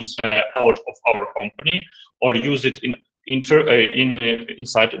shared to the out of our company, or use it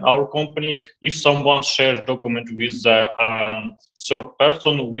inside our company. If someone shares document with the third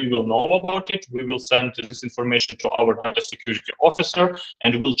person, we will know about it. We will send this information to our data security officer,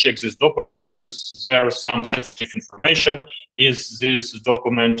 and we'll check this document. There is some sensitive information. Is this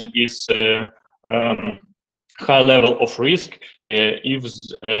document is high level of risk? If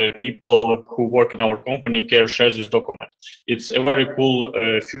people who work in our company can share this document, it's a very cool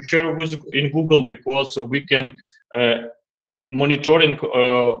feature in Google, because we can monitoring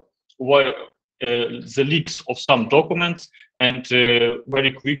the leaks of some documents, and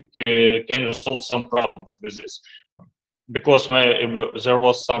very quick can solve some problem with this. Because there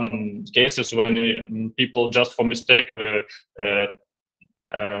was some cases when people just for mistake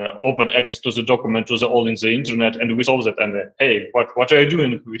open access to the document to the all in the internet, and we solve that. And hey, what are you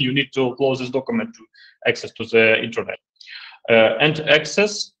doing? You need to close this document to access to the internet. And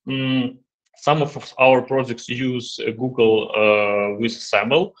access. Some of our projects use Google with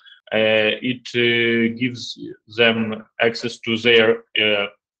SAML. It gives them access to their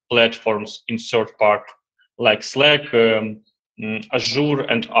platforms in third part, like Slack, Azure,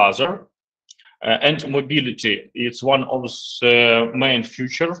 and other. And mobility, it's one of the main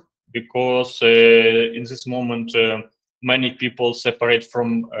feature, because in this moment many people separate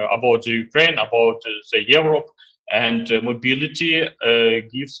from about the Ukraine, about the Europe, and mobility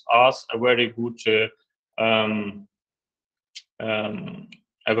gives us a very good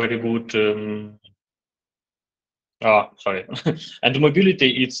sorry. And mobility,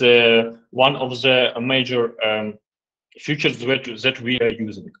 it's one of the major features that we are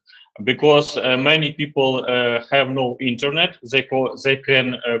using, because many people have no internet. They can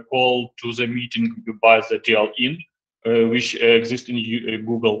call to the meeting by the DL-in, which exists in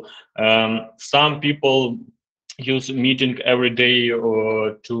Google. Some people use meeting every day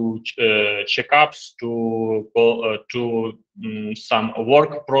to checkups, to go to some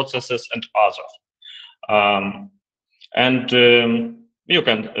work processes and others. You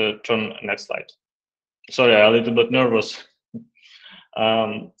can turn next slide. Sorry, I'm a little bit nervous.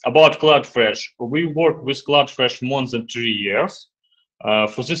 About Cloudfresh, we work with Cloudfresh more than 3 years.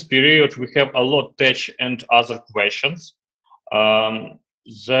 For this period, we have a lot touch and other questions.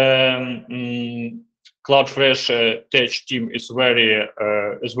 The Cloudfresh Tech team is very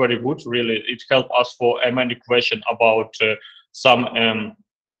good. Really, it helps us for many questions about some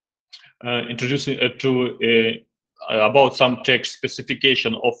introducing about some text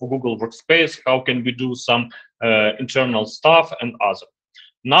specification of Google Workspace. How can we do some internal stuff and other.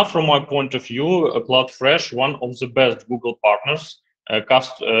 Now, from my point of view, Cloudfresh, one of the best Google partners,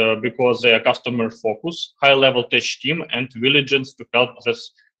 because they are customer focused, high level tech team, and diligence to help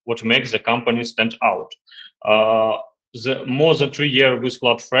us what makes the company stand out. The more than 3 years with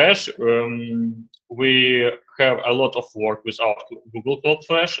Cloudfresh, we have a lot of work with our Google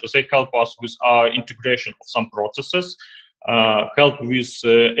Cloudfresh. They help us with our integration of some processes, help with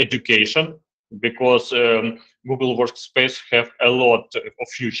education, because Google Workspace have a lot of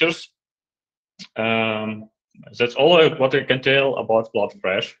features. That's all what I can tell about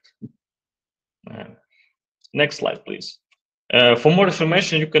Cloudfresh. Next slide, please. For more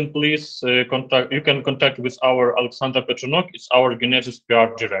information, you can please contact with our Alexander Petronok. It's our Genesis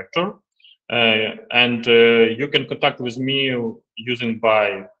PR director, and you can contact with me using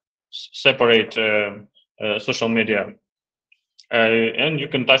by separate social media, and you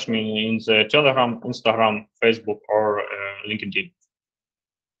can touch me in the Telegram, Instagram, Facebook, or LinkedIn.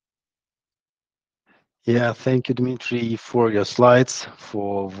 Yeah, thank you, Dmitry, for your slides,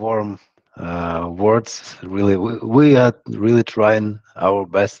 for warm words. Really, we are really trying our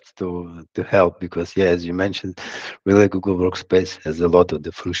best to help, because, yeah, as you mentioned, really Google Workspace has a lot of the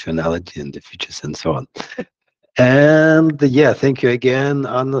functionality and the features and so on. And yeah, thank you again,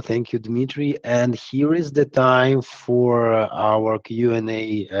 Anna. Thank you, Dmitry. And here is the time for our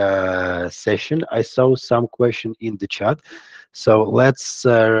Q&A session. I saw some question in the chat. So let's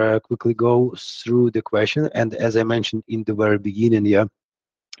quickly go through the question. And as I mentioned in the very beginning, yeah,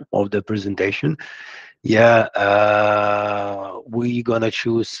 of the presentation, yeah, we're gonna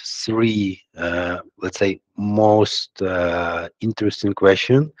choose three, let's say, most interesting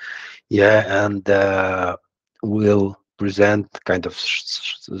question. Yeah, and we'll present kind of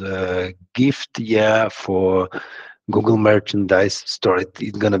gift, yeah, for Google merchandise store.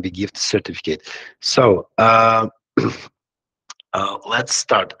 It's gonna be gift certificate. So let's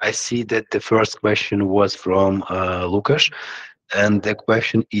start. I see that the first question was from Lucas, and the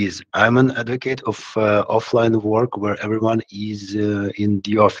question is, I'm an advocate of offline work where everyone is in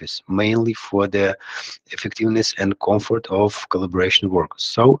the office, mainly for the effectiveness and comfort of collaboration work.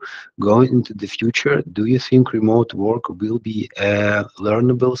 So going into the future, do you think remote work will be a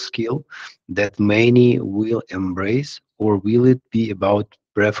learnable skill that many will embrace, or will it be about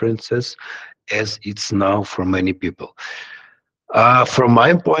preferences as it's now for many people? From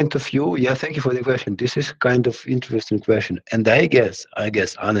my point of view, yeah, thank you for the question. This is kind of interesting question, and I guess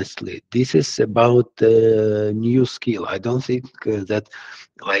honestly, this is about new skill. I don't think that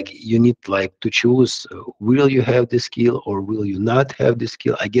like you need like to choose will you have the skill or will you not have the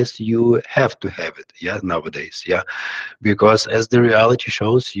skill. I guess you have to have it, yeah, nowadays, yeah, because as the reality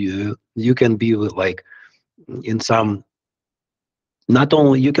shows, you can be like in some, not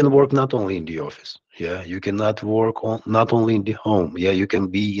only you can work not only in the office, yeah, you cannot work on not only in the home, yeah, you can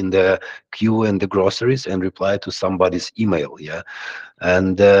be in the queue and the groceries and reply to somebody's email, yeah.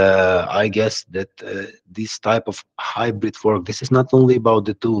 And I guess that this type of hybrid work, this is not only about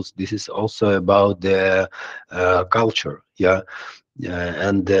the tools, this is also about the culture, yeah.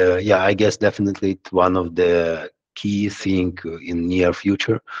 And yeah, I guess definitely it's one of the key thing in near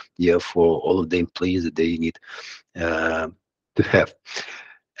future, yeah, for all of the employees that they need uh, to have.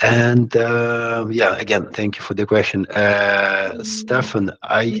 And yeah, again, thank you for the question. Stefan, May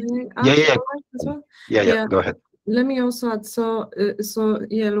I yeah, add yeah, comment as well? yeah, go ahead. Let me also add, so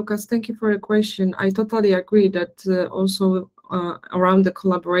yeah, Lucas, thank you for the question. I totally agree that also around the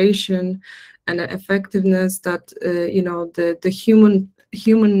collaboration and the effectiveness, that you know, the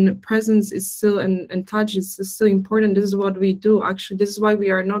human presence is still, and touch is still important. This is what we do. Actually, this is why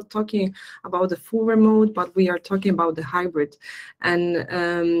we are not talking about the full remote, but we are talking about the hybrid. And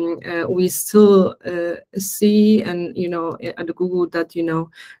we still see, and you know, at Google, that you know,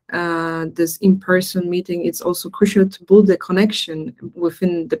 this in-person meeting, it's also crucial to build the connection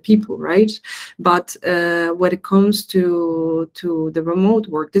within the people, right? But when it comes to the remote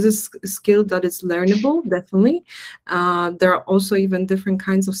work, this is a skill that is learnable, definitely. There are also even different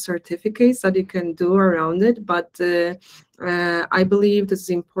kinds of certificates that you can do around it, but I believe this is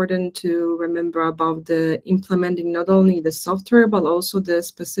important to remember about the implementing not only the software, but also the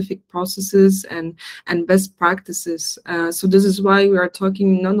specific processes and best practices. So this is why we are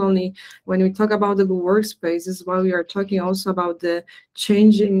talking not only when we talk about the Google Workspace, this is why we are talking also about the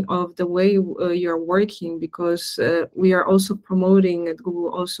changing of the way you're working, because we are also promoting at Google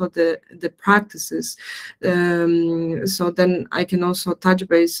also the practices. So then I can also touch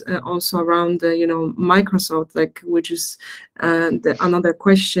base also around the, you know, Microsoft, like, which is another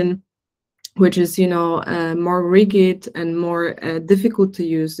question, which is, you know, more rigid and more difficult to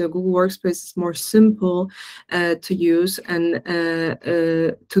use. The Google Workspace is more simple to use, and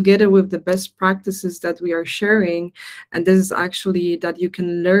together with the best practices that we are sharing, and this is actually that you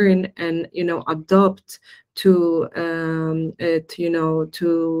can learn and, you know, adopt to you know,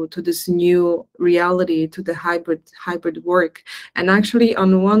 to this new reality, to the hybrid work. And actually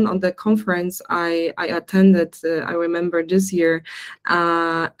on the conference I attended, I remember this year,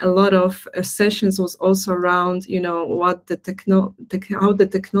 a lot of sessions was also around, you know, what how the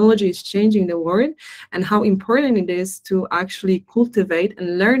technology is changing the world, and how important it is to actually cultivate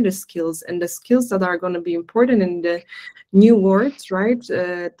and learn the skills, and the skills that are going to be important in the new world, right?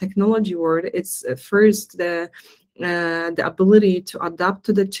 Technology world. It's first the ability to adapt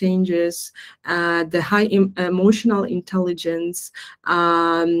to the changes, the high emotional intelligence,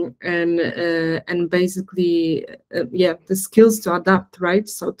 and basically, yeah, the skills to adapt, right?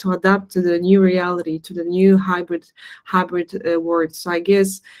 So to adapt to the new reality, to the new hybrid world. So I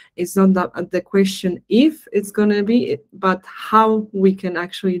guess it's not the question if it's gonna be, but how we can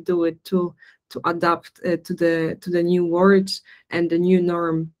actually do it to adapt to the new world and the new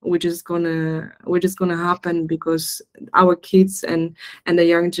norm, which is gonna happen because our kids and the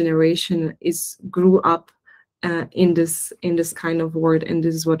young generation is grew up in this kind of world, and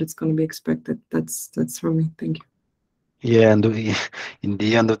this is what it's going to be expected. That's for me. Thank you. Yeah, and in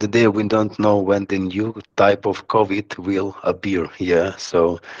the end of the day, we don't know when the new type of COVID will appear. Yeah,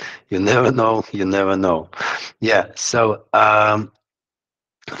 so you never know. You never know. Yeah. So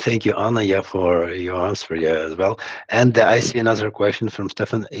thank you, Anna. Yeah, for your answer. Yeah, as well. And I see another question from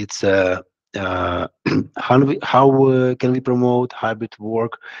Stefan. It's how can we promote hybrid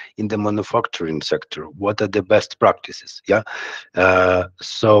work in the manufacturing sector? What are the best practices? Yeah.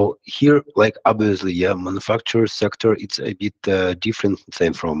 So here, like obviously, yeah, manufacturer sector, it's a bit different,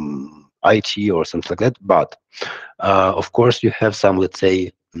 say, from IT or something like that. But of course, you have some, let's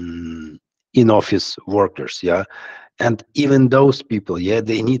say, in-office workers, yeah, and even those people, yeah,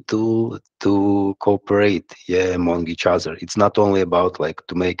 they need to cooperate, yeah, among each other. It's not only about like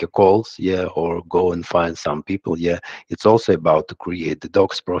to make a calls, yeah, or go and find some people, yeah. It's also about to create the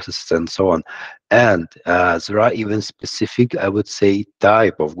docs processes and so on. And there are even specific, I would say,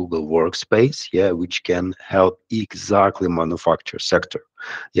 type of Google Workspace, yeah, which can help exactly manufacture sector.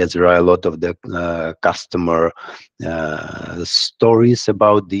 Yes, there are a lot of the customer stories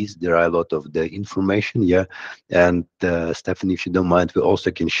about this. There are a lot of the information, yeah. And Stephanie, if you don't mind, we also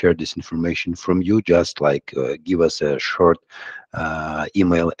can share this information from you. Just like give us a short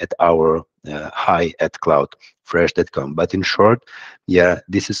email at our hi@cloudfresh.com. But in short, yeah,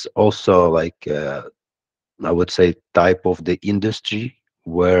 this is also like I would say type of the industry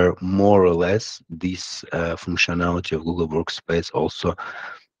where more or less this functionality of Google Workspace also,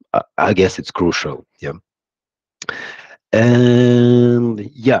 I guess it's crucial. Yeah. And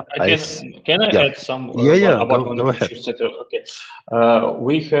yeah, Can I yeah, add some yeah. about Go ahead. manufacturing sector? Okay,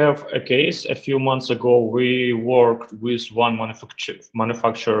 we have a case a few months ago. We worked with one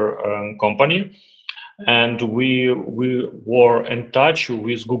manufacturer company, and we were in touch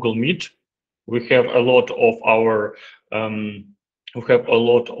with Google Meet. We have a lot of our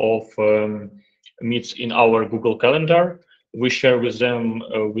meets in our Google Calendar. We share with them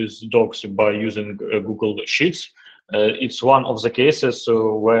with docs by using Google Sheets. It's one of the cases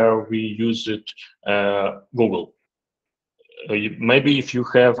where we use it Google. Maybe if you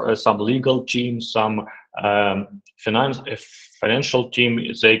have some legal team, some financial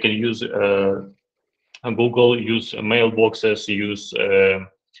team, they can use Google, use mailboxes, use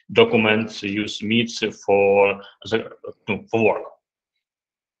documents, use Meets for work.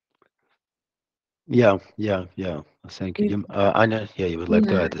 Yeah. Thank you, Jim. Anna, yeah, you would like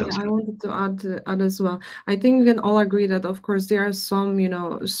to add Yeah, I something? wanted to add as well. I think we can all agree that, of course, there are some,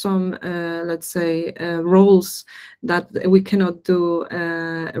 let's say, roles that we cannot do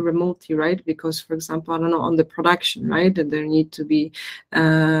remotely, right? Because, for example, I don't know, on the production, right, that there need to be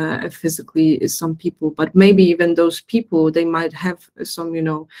physically some people, but maybe even those people, they might have some,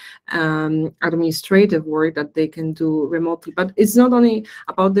 administrative work that they can do remotely. But it's not only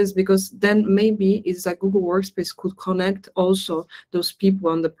about this, because then maybe it's like Google Workspace could connect also those people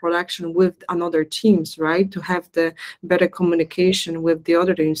on the production with another teams, right? To have the better communication with the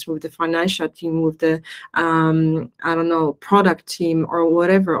other teams, with the financial team, with the I don't know, product team or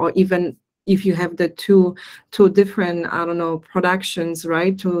whatever, or even if you have the two different, I don't know, productions,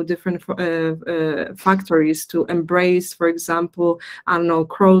 right? Two different factories to embrace, for example, I don't know,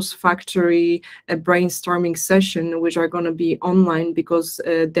 cross factory, a brainstorming session, which are going to be online because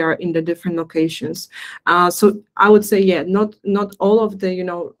they're in the different locations. So I would say, yeah, not all of the,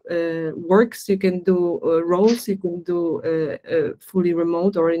 works you can do, roles you can do fully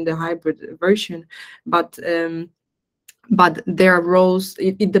remote or in the hybrid version, but there are roles,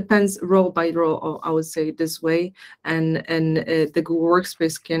 it depends role by role, or I would say it this way, and the Google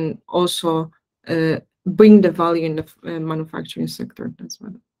Workspace can also bring the value in the manufacturing sector. That's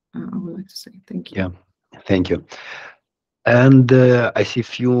what I would like to say. Thank you. Yeah, thank you. And I see a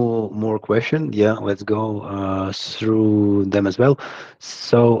few more questions. Yeah, let's go through them as well.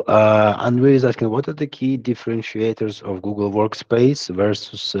 So Andre is asking, what are the key differentiators of Google Workspace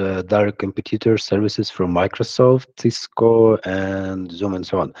versus direct competitor services from Microsoft, Cisco, and Zoom, and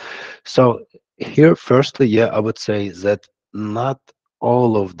so on? So here, firstly, yeah, I would say that not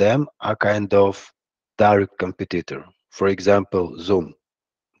all of them are kind of direct competitor. For example, Zoom.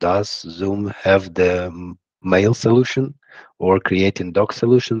 Does Zoom have the mail solution or creating doc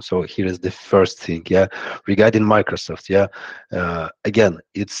solution? So here is the first thing, yeah. Regarding Microsoft, yeah, again,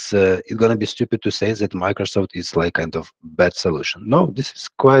 it's gonna be stupid to say that Microsoft is like kind of bad solution. No, this is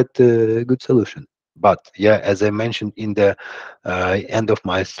quite a good solution. But yeah, as I mentioned in the end of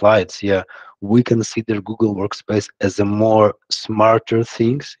my slides, yeah, we consider Google Workspace as a more smarter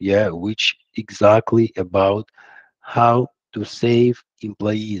things, yeah, which exactly about how to save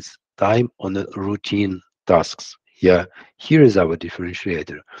employees time on the routine tasks. Yeah, here is our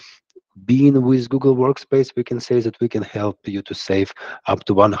differentiator. Being with Google Workspace, we can say that we can help you to save up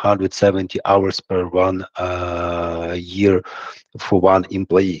to 170 hours per one year for one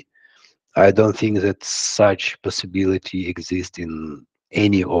employee. I don't think that such possibility exists in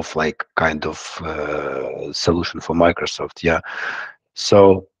any of like kind of solution for Microsoft. Yeah,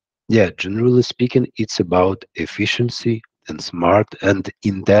 so, yeah, generally speaking, it's about efficiency and smart and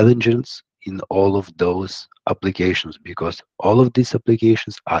intelligence in all of those applications, because all of these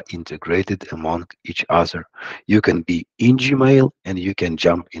applications are integrated among each other. You can be in Gmail and you can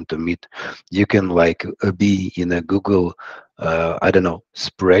jump into Meet. You can like be in a Google, I don't know,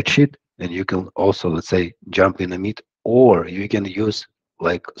 spreadsheet, and you can also, let's say, jump in a Meet, or you can use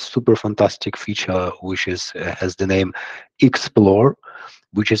like super fantastic feature which is has the name Explore,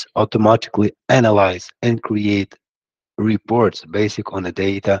 which is automatically analyze and create reports basic on the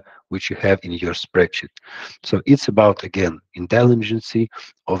data which you have in your spreadsheet. So it's about, again, intelligence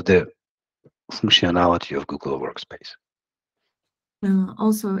of the functionality of Google Workspace.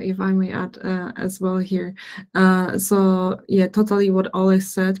 Also, if I may add as well here, so yeah, totally what Oleh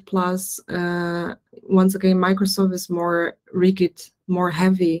said. Plus, once again, Microsoft is more rigid, more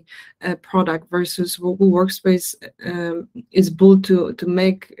heavy product versus Google Workspace is built to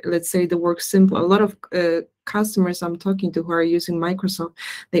make, let's say, the work simple. A lot of customers I'm talking to who are using Microsoft,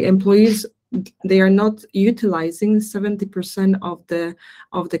 the employees, they are not utilizing 70% of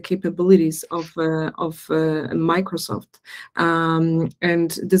the capabilities of Microsoft,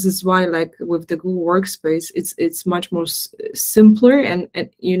 and this is why, like with the Google Workspace, it's much more simpler and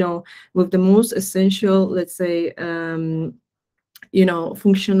you know, with the most essential, let's say, you know,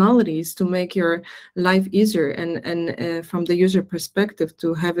 functionalities to make your life easier, and from the user perspective,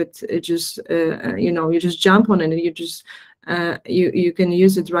 to have it just you know, you just jump on it and you just you can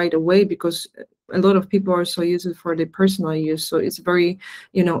use it right away, because a lot of people also use it for their personal use. So it's very,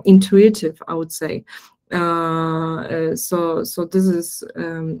 you know, intuitive, I would say. So this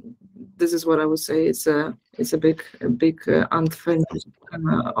is what I would say. It's a big unfinished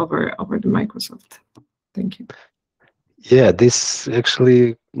over the Microsoft. Thank you. Yeah, this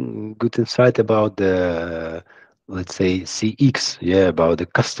actually good insight about the, let's say, CX, yeah, about the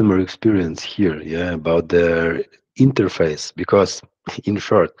customer experience here, yeah, about the interface, because in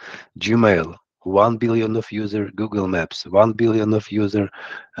short, Gmail, 1 billion of user, Google Maps, 1 billion of user,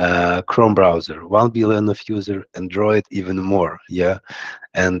 Chrome browser, 1 billion of user, Android, even more, yeah,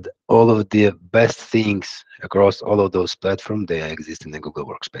 and all of the best things across all of those platforms, they exist in the Google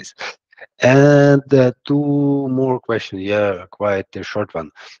Workspace. And two more questions, yeah, quite a short one.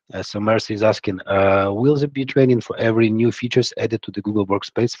 So Mercy is asking, will there be training for every new features added to the Google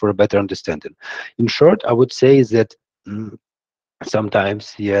Workspace for a better understanding? In short, I would say that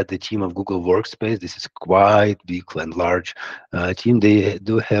sometimes, yeah, the team of Google Workspace, this is quite big and large team, they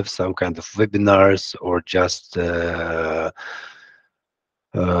do have some kind of webinars or just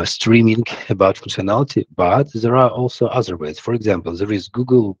streaming about functionality, but there are also other ways. For example, there is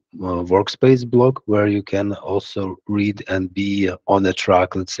Google Workspace blog, where you can also read and be on a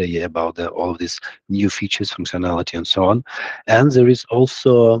track, let's say, about all of these new features, functionality, and so on. And there is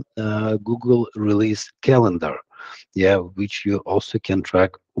also Google Release Calendar, yeah, which you also can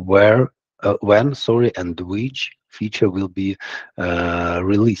track where, when, sorry, and which feature will be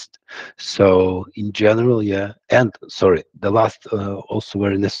released. So in general, yeah, and sorry, the last also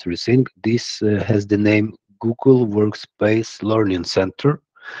very necessary thing, this has the name Google Workspace Learning Center,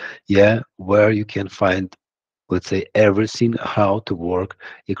 yeah, where you can find, let's say, everything how to work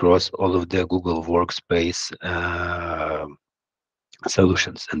across all of the Google Workspace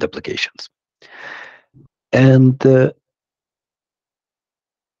solutions and applications. And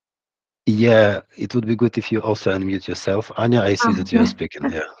yeah, it would be good if you also unmute yourself. Anya, I see that you're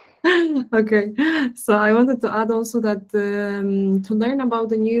speaking. Yeah. Okay, so I wanted to add also that to learn about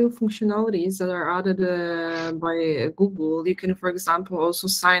the new functionalities that are added by Google, you can, for example, also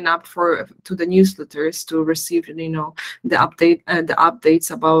sign up to the newsletters to receive, you know, the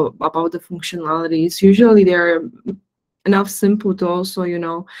updates about the functionalities. Usually they're enough simple to also,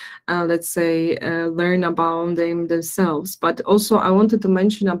 let's say, learn about them themselves. But also I wanted to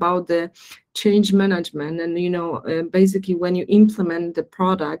mention about the change management, and basically when you implement the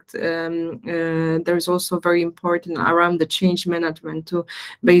product, there's also very important around the change management to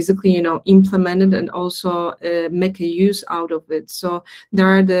basically implement it and also make a use out of it. So there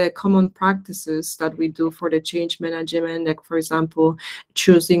are the common practices that we do for the change management, like for example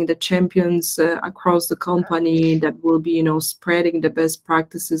choosing the champions across the company that will be spreading the best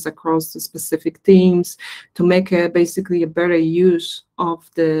practices across the specific teams to make basically a better use of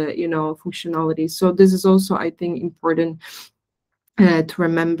the functionality. So this is also, I think, important to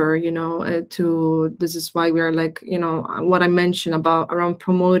remember. This is why we are like, what I mentioned about around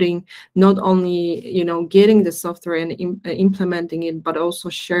promoting not only getting the software and implementing it, but also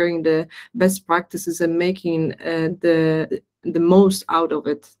sharing the best practices and making the most out of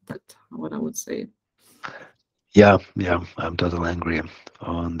it. That's what I would say. Yeah, I'm totally agree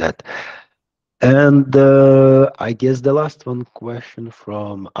on that. And I guess the last one question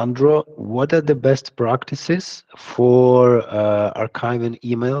from Andro: what are the best practices for archiving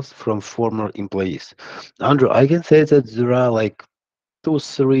emails from former employees? Andro, I can say that there are like 2,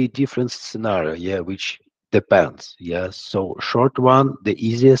 3 different scenario, yeah, which depends. Yeah, so short one, the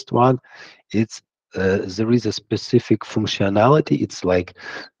easiest one, it's there is a specific functionality. It's like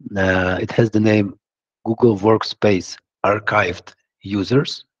it has the name Google Workspace archived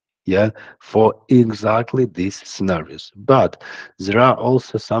users, yeah, for exactly these scenarios. But there are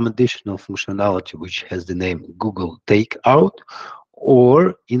also some additional functionality which has the name Google Takeout,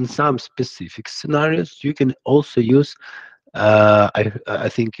 or in some specific scenarios you can also use I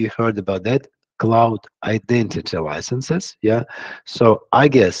think you heard about that, cloud identity licenses. Yeah. So I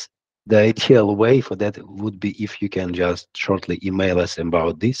guess the ideal way for that would be if you can just shortly email us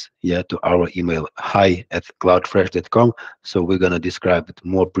about this, yeah, to our email hi@cloudfresh.com. So we're gonna describe it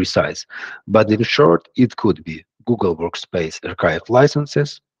more precise. But in short, it could be Google Workspace archive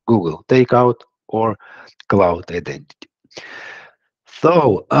licenses, Google Takeout, or cloud identity.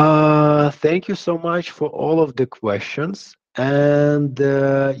 So, thank you so much for all of the questions. And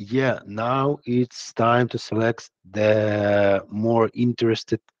yeah, now it's time to select the more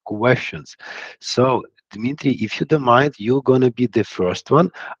interested questions. So, Dmitry, if you don't mind, you're gonna be the first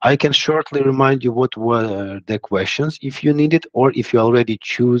one. I can shortly remind you what were the questions if you need it, or if you already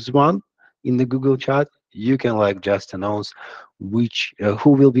choose one in the Google chat, you can like just announce which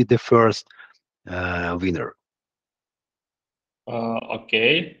who will be the first winner.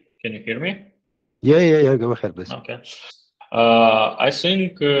 Okay, can you hear me? Yeah. Go ahead, please. Okay. I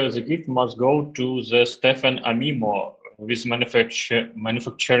think the gift must go to the Stefan Amimo with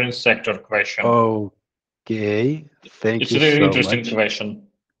manufacturing sector question. Okay, thank It's you a very so interesting much. question.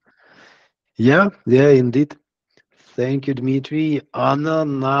 Yeah, indeed. Thank you, Dmitry. Anna,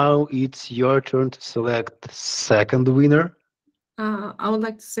 now it's your turn to select second winner. I would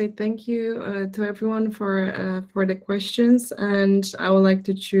like to say thank you to everyone for the questions, and I would like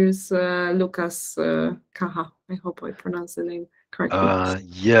to choose Lucas Kaha. I hope I pronounced the name correctly.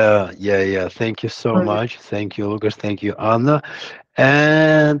 Yeah. Thank you so Sorry. much. Thank you, Lucas. Thank you, Anna.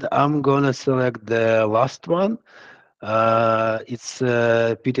 And I'm gonna select the last one. It's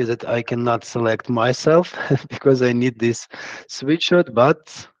a pity that I cannot select myself because I need this sweatshirt,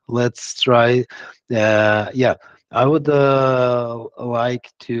 but let's try. Yeah, I would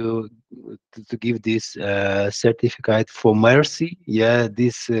like to give this certificate for Mercy. Yeah,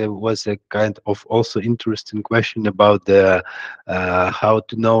 this was a kind of also interesting question about the how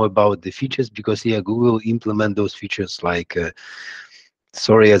to know about the features, because yeah, Google implement those features like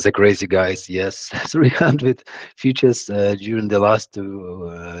sorry as a crazy guys, yes, 300 features during the last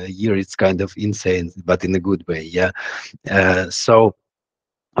year. It's kind of insane, but in a good way. Yeah. So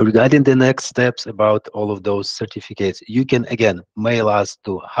regarding the next steps about all of those certificates, you can again mail us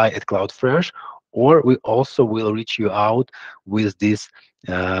to hi@cloudfresh, or we also will reach you out with this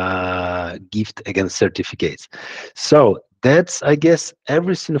gift against certificates. So that's, I guess,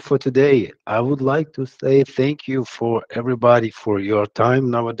 everything for today. I would like to say thank you for everybody for your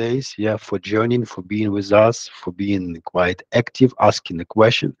time nowadays. Yeah, for joining, for being with us, for being quite active, asking a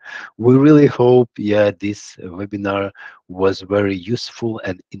question. We really hope, yeah, this webinar was very useful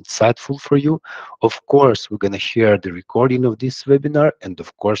and insightful for you. Of course, we're going to share the recording of this webinar, and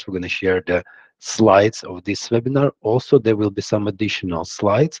of course, we're going to share the slides of this webinar. Also, there will be some additional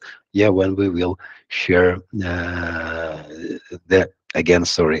slides, yeah, when we will share the again,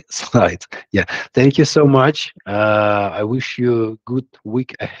 sorry, slides. Yeah, thank you so much. I wish you a good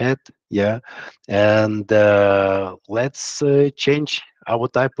week ahead. Yeah, and let's change our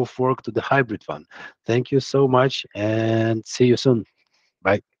type of work to the hybrid one. Thank you so much and see you soon.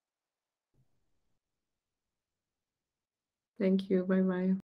 Bye. Thank you. Bye bye.